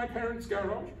 stuck in my parents'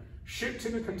 garage, shipped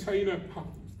in a container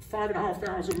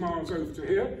 5,500 miles over to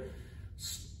here,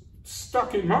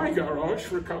 stuck in my garage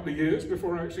for a couple of years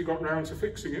before I actually got round to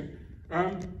fixing it,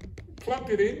 plugged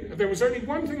it in. There was only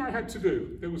one thing I had to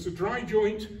do. There was a dry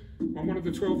joint on one of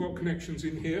the 12-volt connections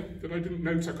in here that I didn't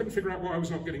notice. I couldn't figure out why I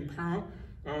was not getting power.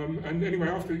 And anyway,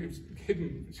 after it's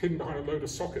hidden behind a load of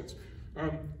sockets.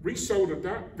 Resoldered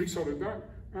that,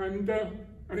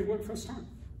 and it worked first time.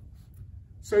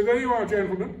 So there you are,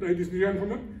 gentlemen, ladies and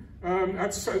gentlemen.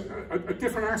 That's a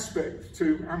different aspect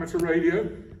to amateur radio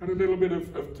and a little bit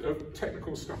of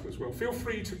technical stuff as well. Feel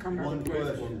free to come down and play. One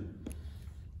question.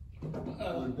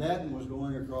 When Patton was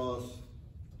going across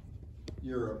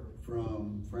Europe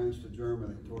from France to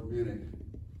Germany toward Munich,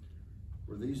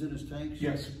 were these in his tanks?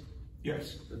 Yes,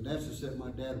 yes. The Nessus that my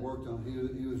dad worked on,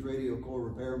 he was radio core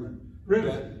repairman.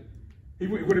 Really? It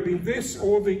would have been this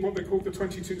or what they called the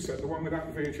 22 set, the one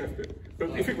without the VHF bit.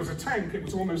 But if it was a tank, it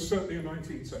was almost certainly a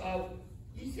 19 set.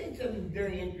 You said something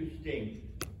very interesting,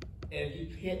 and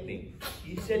it hit me.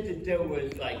 You said that there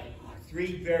was like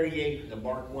 3 variations, the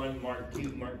Mark I, Mark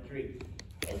II, Mark III.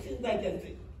 It seems like that's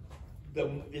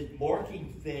this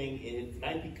marking thing, it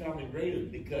might be common radio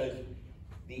because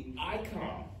the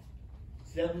ICOM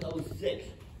 706,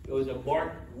 there was a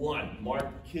Mark I, Mark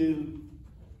II,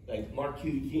 like Mark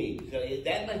IIG. So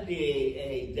that must be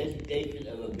a designation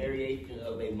of a variation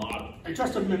of a model. It's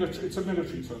just a military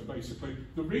term, basically.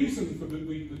 The reason for the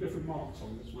different marks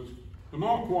on this was the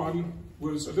Mark I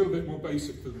was a little bit more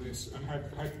basic than this and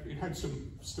it had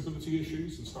some stability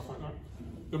issues and stuff like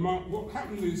that. What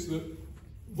happened is that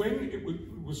when it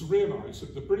was realised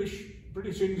that the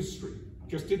British industry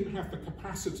just didn't have the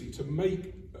capacity to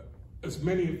make as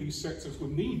many of these sets as were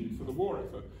needed for the war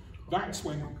effort, that's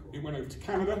when it went over to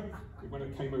Canada, when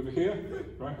it came over here,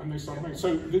 right, and they started making.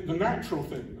 So the natural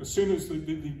thing, as soon as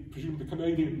presumably the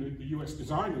Canadian, the US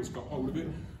designers got hold of it,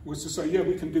 was to say, yeah,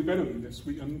 we can do better than this,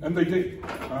 and they did.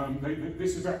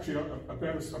 This is actually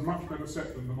a much better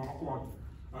set than the Mark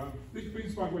I.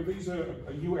 These, by the way, these are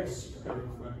a US pair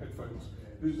of headphones.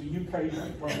 There's the UK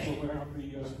ones without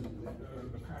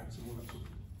the pads and all that sort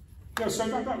of. Yeah, so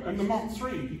and the Mark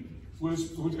III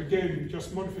was again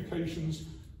just modifications.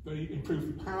 They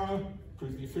improved the power,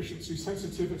 improved the efficiency,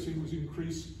 sensitivity was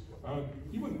increased.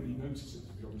 You wouldn't really notice it,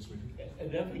 to be honest with you.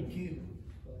 Another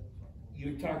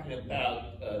you're talking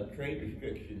about trade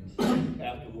restrictions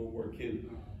after World War II.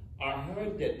 I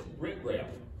heard that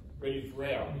British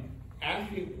Rail,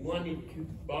 actually wanted to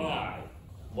buy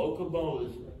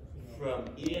locomotives from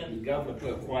EM, the government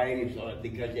put quietus on it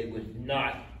because it was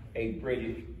not a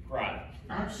British product.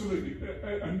 Absolutely,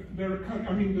 and there are,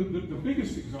 I mean, the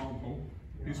biggest example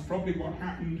is probably what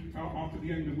happened after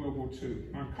the end of World War II.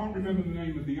 Now, I can't remember the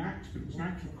name of the act, but it was an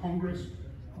act of Congress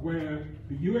where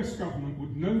the US government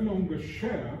would no longer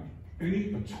share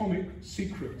any atomic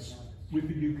secrets with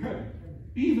the UK,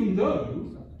 even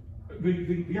though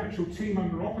the actual team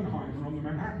under Oppenheimer on the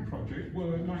Manhattan Project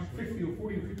were like 50 or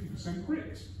 40 or 50%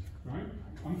 Brits, right?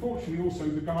 Unfortunately, also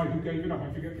the guy who gave it up,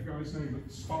 I forget the guy's name, but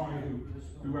the spy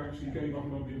who actually gave up a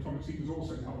lot of the atomic secrets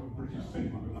also part of the British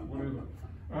team, whatever.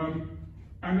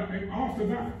 And after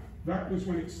that, that was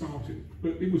when it started.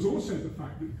 But it was also the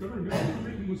fact that, you've got to remember,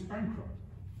 Britain was bankrupt.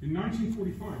 In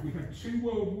 1945, we had 2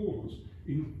 world wars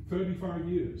in 35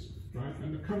 years, right?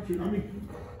 And the country, I mean,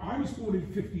 I was born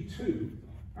in 52,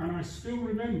 and I still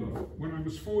remember when I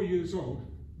was 4 years old,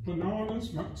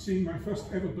 bananas, seeing my first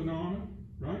ever banana,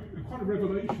 right? And quite a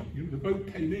revelation. You know, the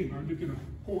boat came in, I lived in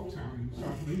a port town in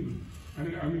South England,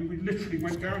 and I mean, we literally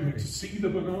went down there to see the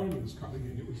bananas coming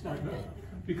in. It was like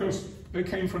that. Because they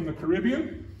came from the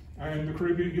Caribbean, and the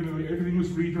Caribbean, you know, everything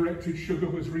was redirected, sugar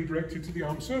was redirected to the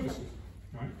armed services,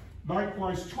 right?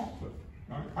 Likewise, chocolate,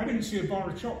 right? I didn't see a bar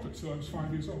of chocolate till I was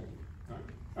 5 years old, right?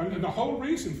 And the whole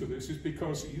reason for this is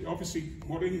because, obviously,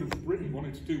 what England and Britain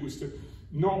wanted to do was to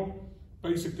not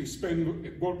basically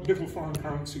spend what little foreign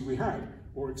currency we had,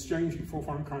 or exchanging for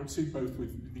foreign currency, both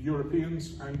with the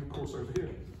Europeans and, of course, over here.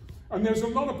 And there's a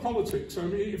lot of politics. I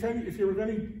mean, if you're of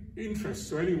any interest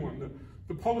to anyone,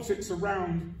 the politics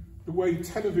around the way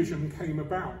television came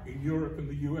about in Europe and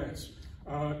the US,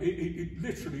 it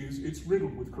literally is, it's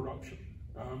riddled with corruption.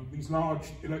 These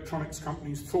large electronics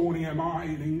companies, Thorny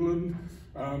MI in England,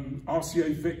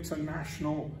 RCA Victor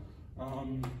National,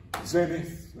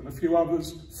 Zenith and a few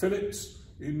others, Philips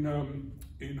in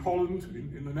Holland,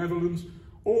 in the Netherlands,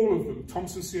 all of them,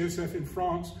 Thomson CSF in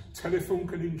France,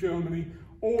 Telefunken in Germany,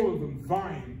 all of them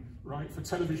vying right, for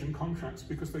television contracts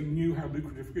because they knew how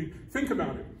lucrative it would be. Think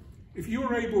about it. If you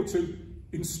were able to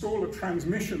install a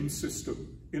transmission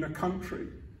system in a country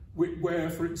where,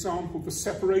 for example, the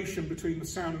separation between the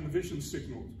sound and the vision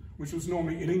signals, which was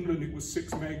normally, in England it was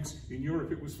 6 megs, in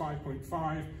Europe it was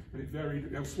 5.5, and it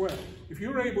varied elsewhere. If you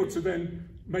were able to then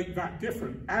make that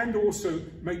different, and also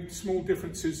make small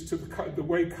differences to the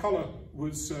way colour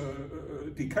was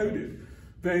decoded,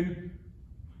 then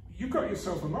you got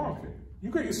yourself a market. You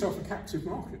got yourself a captive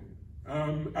market.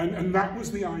 And that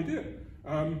was the idea.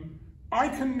 I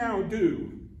can now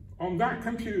do, on that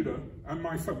computer and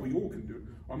my phone, we all can do,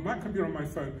 on that computer and my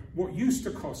phone, what used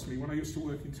to cost me when I used to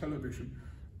work in television,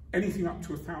 anything up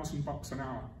to $1,000 an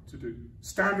hour to do.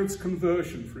 Standards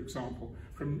conversion, for example,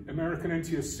 from American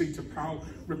NTSC to PAL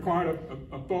required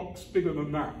a box bigger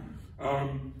than that,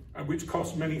 which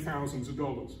cost many thousands of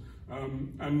dollars.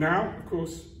 And now, of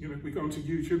course, you know, we go onto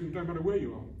YouTube and no matter where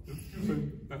you are. So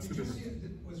that's the difference.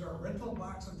 Was there a rental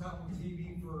box on top of the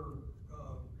TV for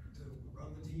to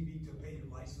run the TV to pay your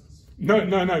license? No,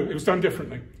 it was done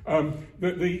differently.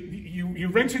 You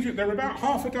rented it. There were about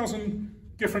half a dozen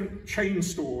different chain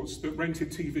stores that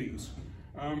rented TVs.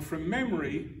 From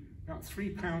memory, about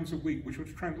 £3 a week, which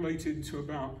was translated to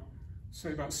about,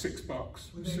 say, about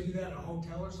 $6. Would they do that in a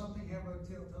hotel or something? Have a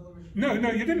television? No,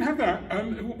 you didn't have that.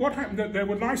 What happened? That there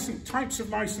were types of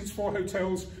license for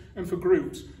hotels and for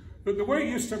groups. But the way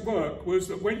it used to work was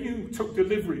that when you took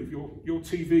delivery of your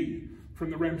TV from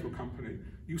the rental company,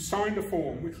 you signed a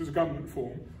form, which was a government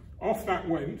form. Off that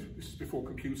went, this is before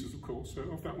computers, of course, so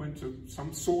off that went to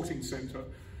some sorting centre.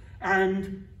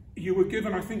 And you were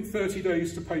given, I think, 30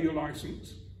 days to pay your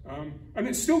licence. And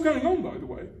it's still going on, by the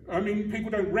way. I mean,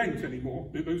 people don't rent anymore.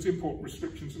 Those import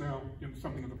restrictions are now, you know,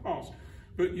 something of the past.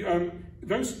 But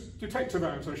those detector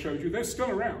vans I showed you, they're still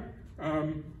around.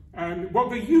 And what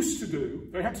they used to do,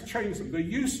 they had to change them. They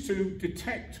used to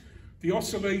detect the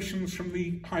oscillations from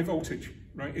the high voltage,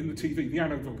 right, in the TV, the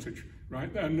anode voltage, right?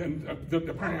 And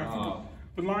apparently, I think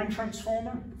the line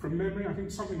transformer, from memory, I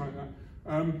think something like that.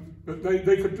 But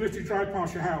they could literally drive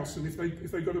past your house, and if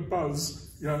they got a buzz,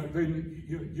 then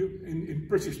in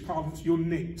British parlance, you're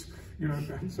nicked, you know.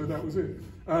 So that was it.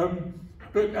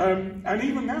 And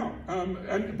even now,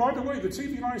 and by the way, the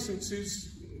TV license is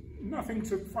nothing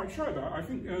to fight shy about. I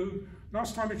think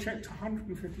last time I checked,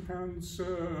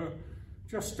 £150,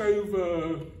 just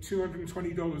over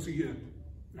 $220 a year.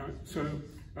 Right? So,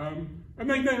 and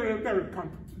there are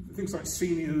kind of things like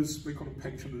seniors, they call them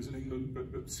pensioners in England,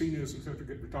 but seniors, etc.,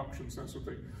 get reductions, that sort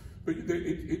of thing. But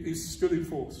it is still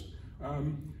enforced.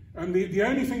 And the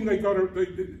only thing they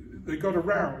got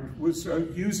around was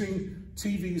using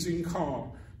TVs in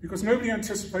car, because nobody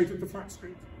anticipated the flat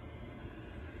screen.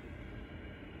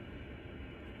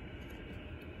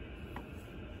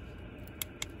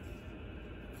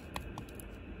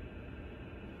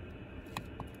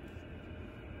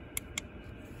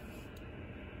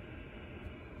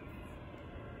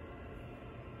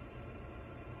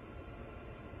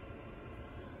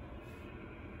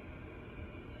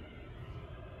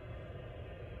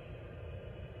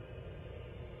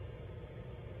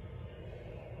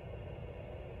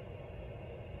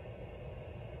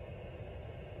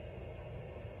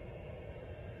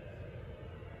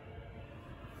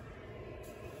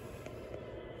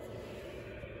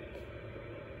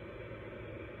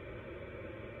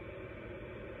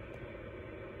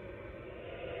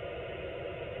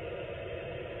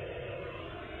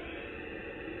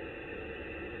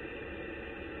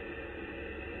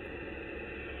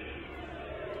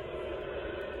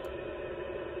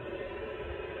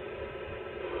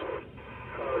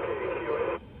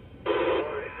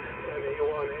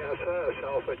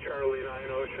 Alpha Charlie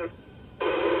 9 Ocean.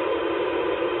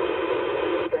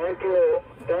 Thank you,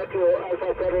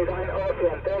 Alpha Charlie 9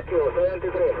 Ocean, thank you,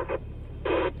 73.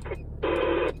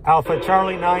 Alpha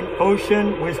Charlie 9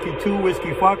 Ocean, Whiskey 2,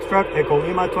 Whiskey Foxtrot, Echo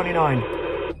Lima 29.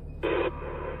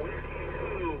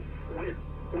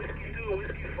 Whiskey 2,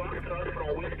 Whiskey Foxtrot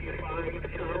from Whiskey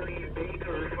 5, Charlie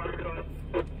Baker Foxtrot.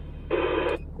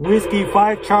 Whiskey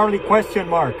 5, Charlie question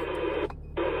mark.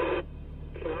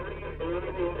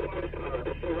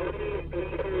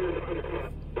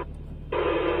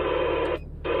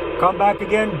 Come back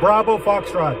again, Bravo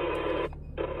Foxtrot.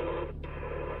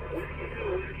 Whiskey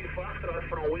 2, Whiskey Foxtrot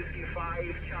from Whiskey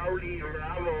 5, Charlie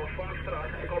Bravo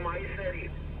Foxtrot, Echo Mike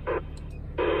City.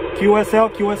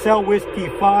 QSL, Whiskey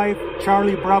 5,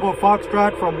 Charlie Bravo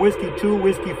Foxtrot from Whiskey 2,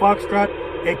 Whiskey Foxtrot,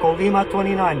 Echo Lima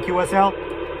 29. QSL?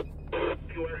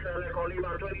 QSL, Echo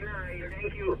Lima 29,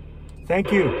 thank you.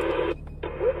 Thank you.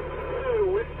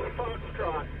 Whiskey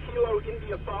Foxtrot, Kilo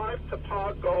India 5 to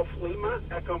Pog Golf Lima,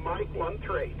 Echo Mike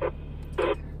 13.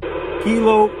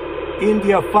 Kilo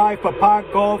India 5 Papa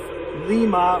Golf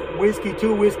Lima Whiskey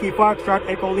 2 Whiskey Foxtrot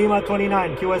Echo Lima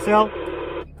 29 QSL.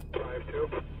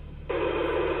 5-2.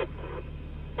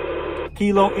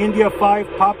 Kilo India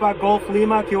 5 Papa Golf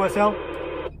Lima QSL.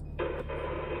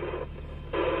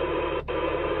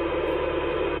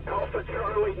 Alpha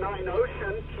Charlie 9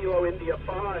 Ocean, Kilo India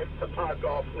 5, Papa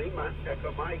Golf Lima,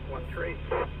 Echo Mike 13.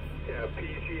 Yeah,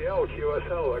 PGL,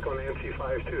 QSL, Echo Nancy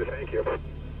 5-2, thank you.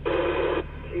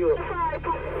 Kilo 5,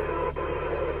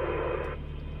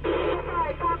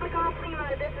 Papa Golf Lima,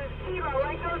 this is Kilo,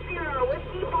 Echo 0,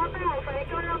 Whiskey Papa Alpha,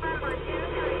 Echo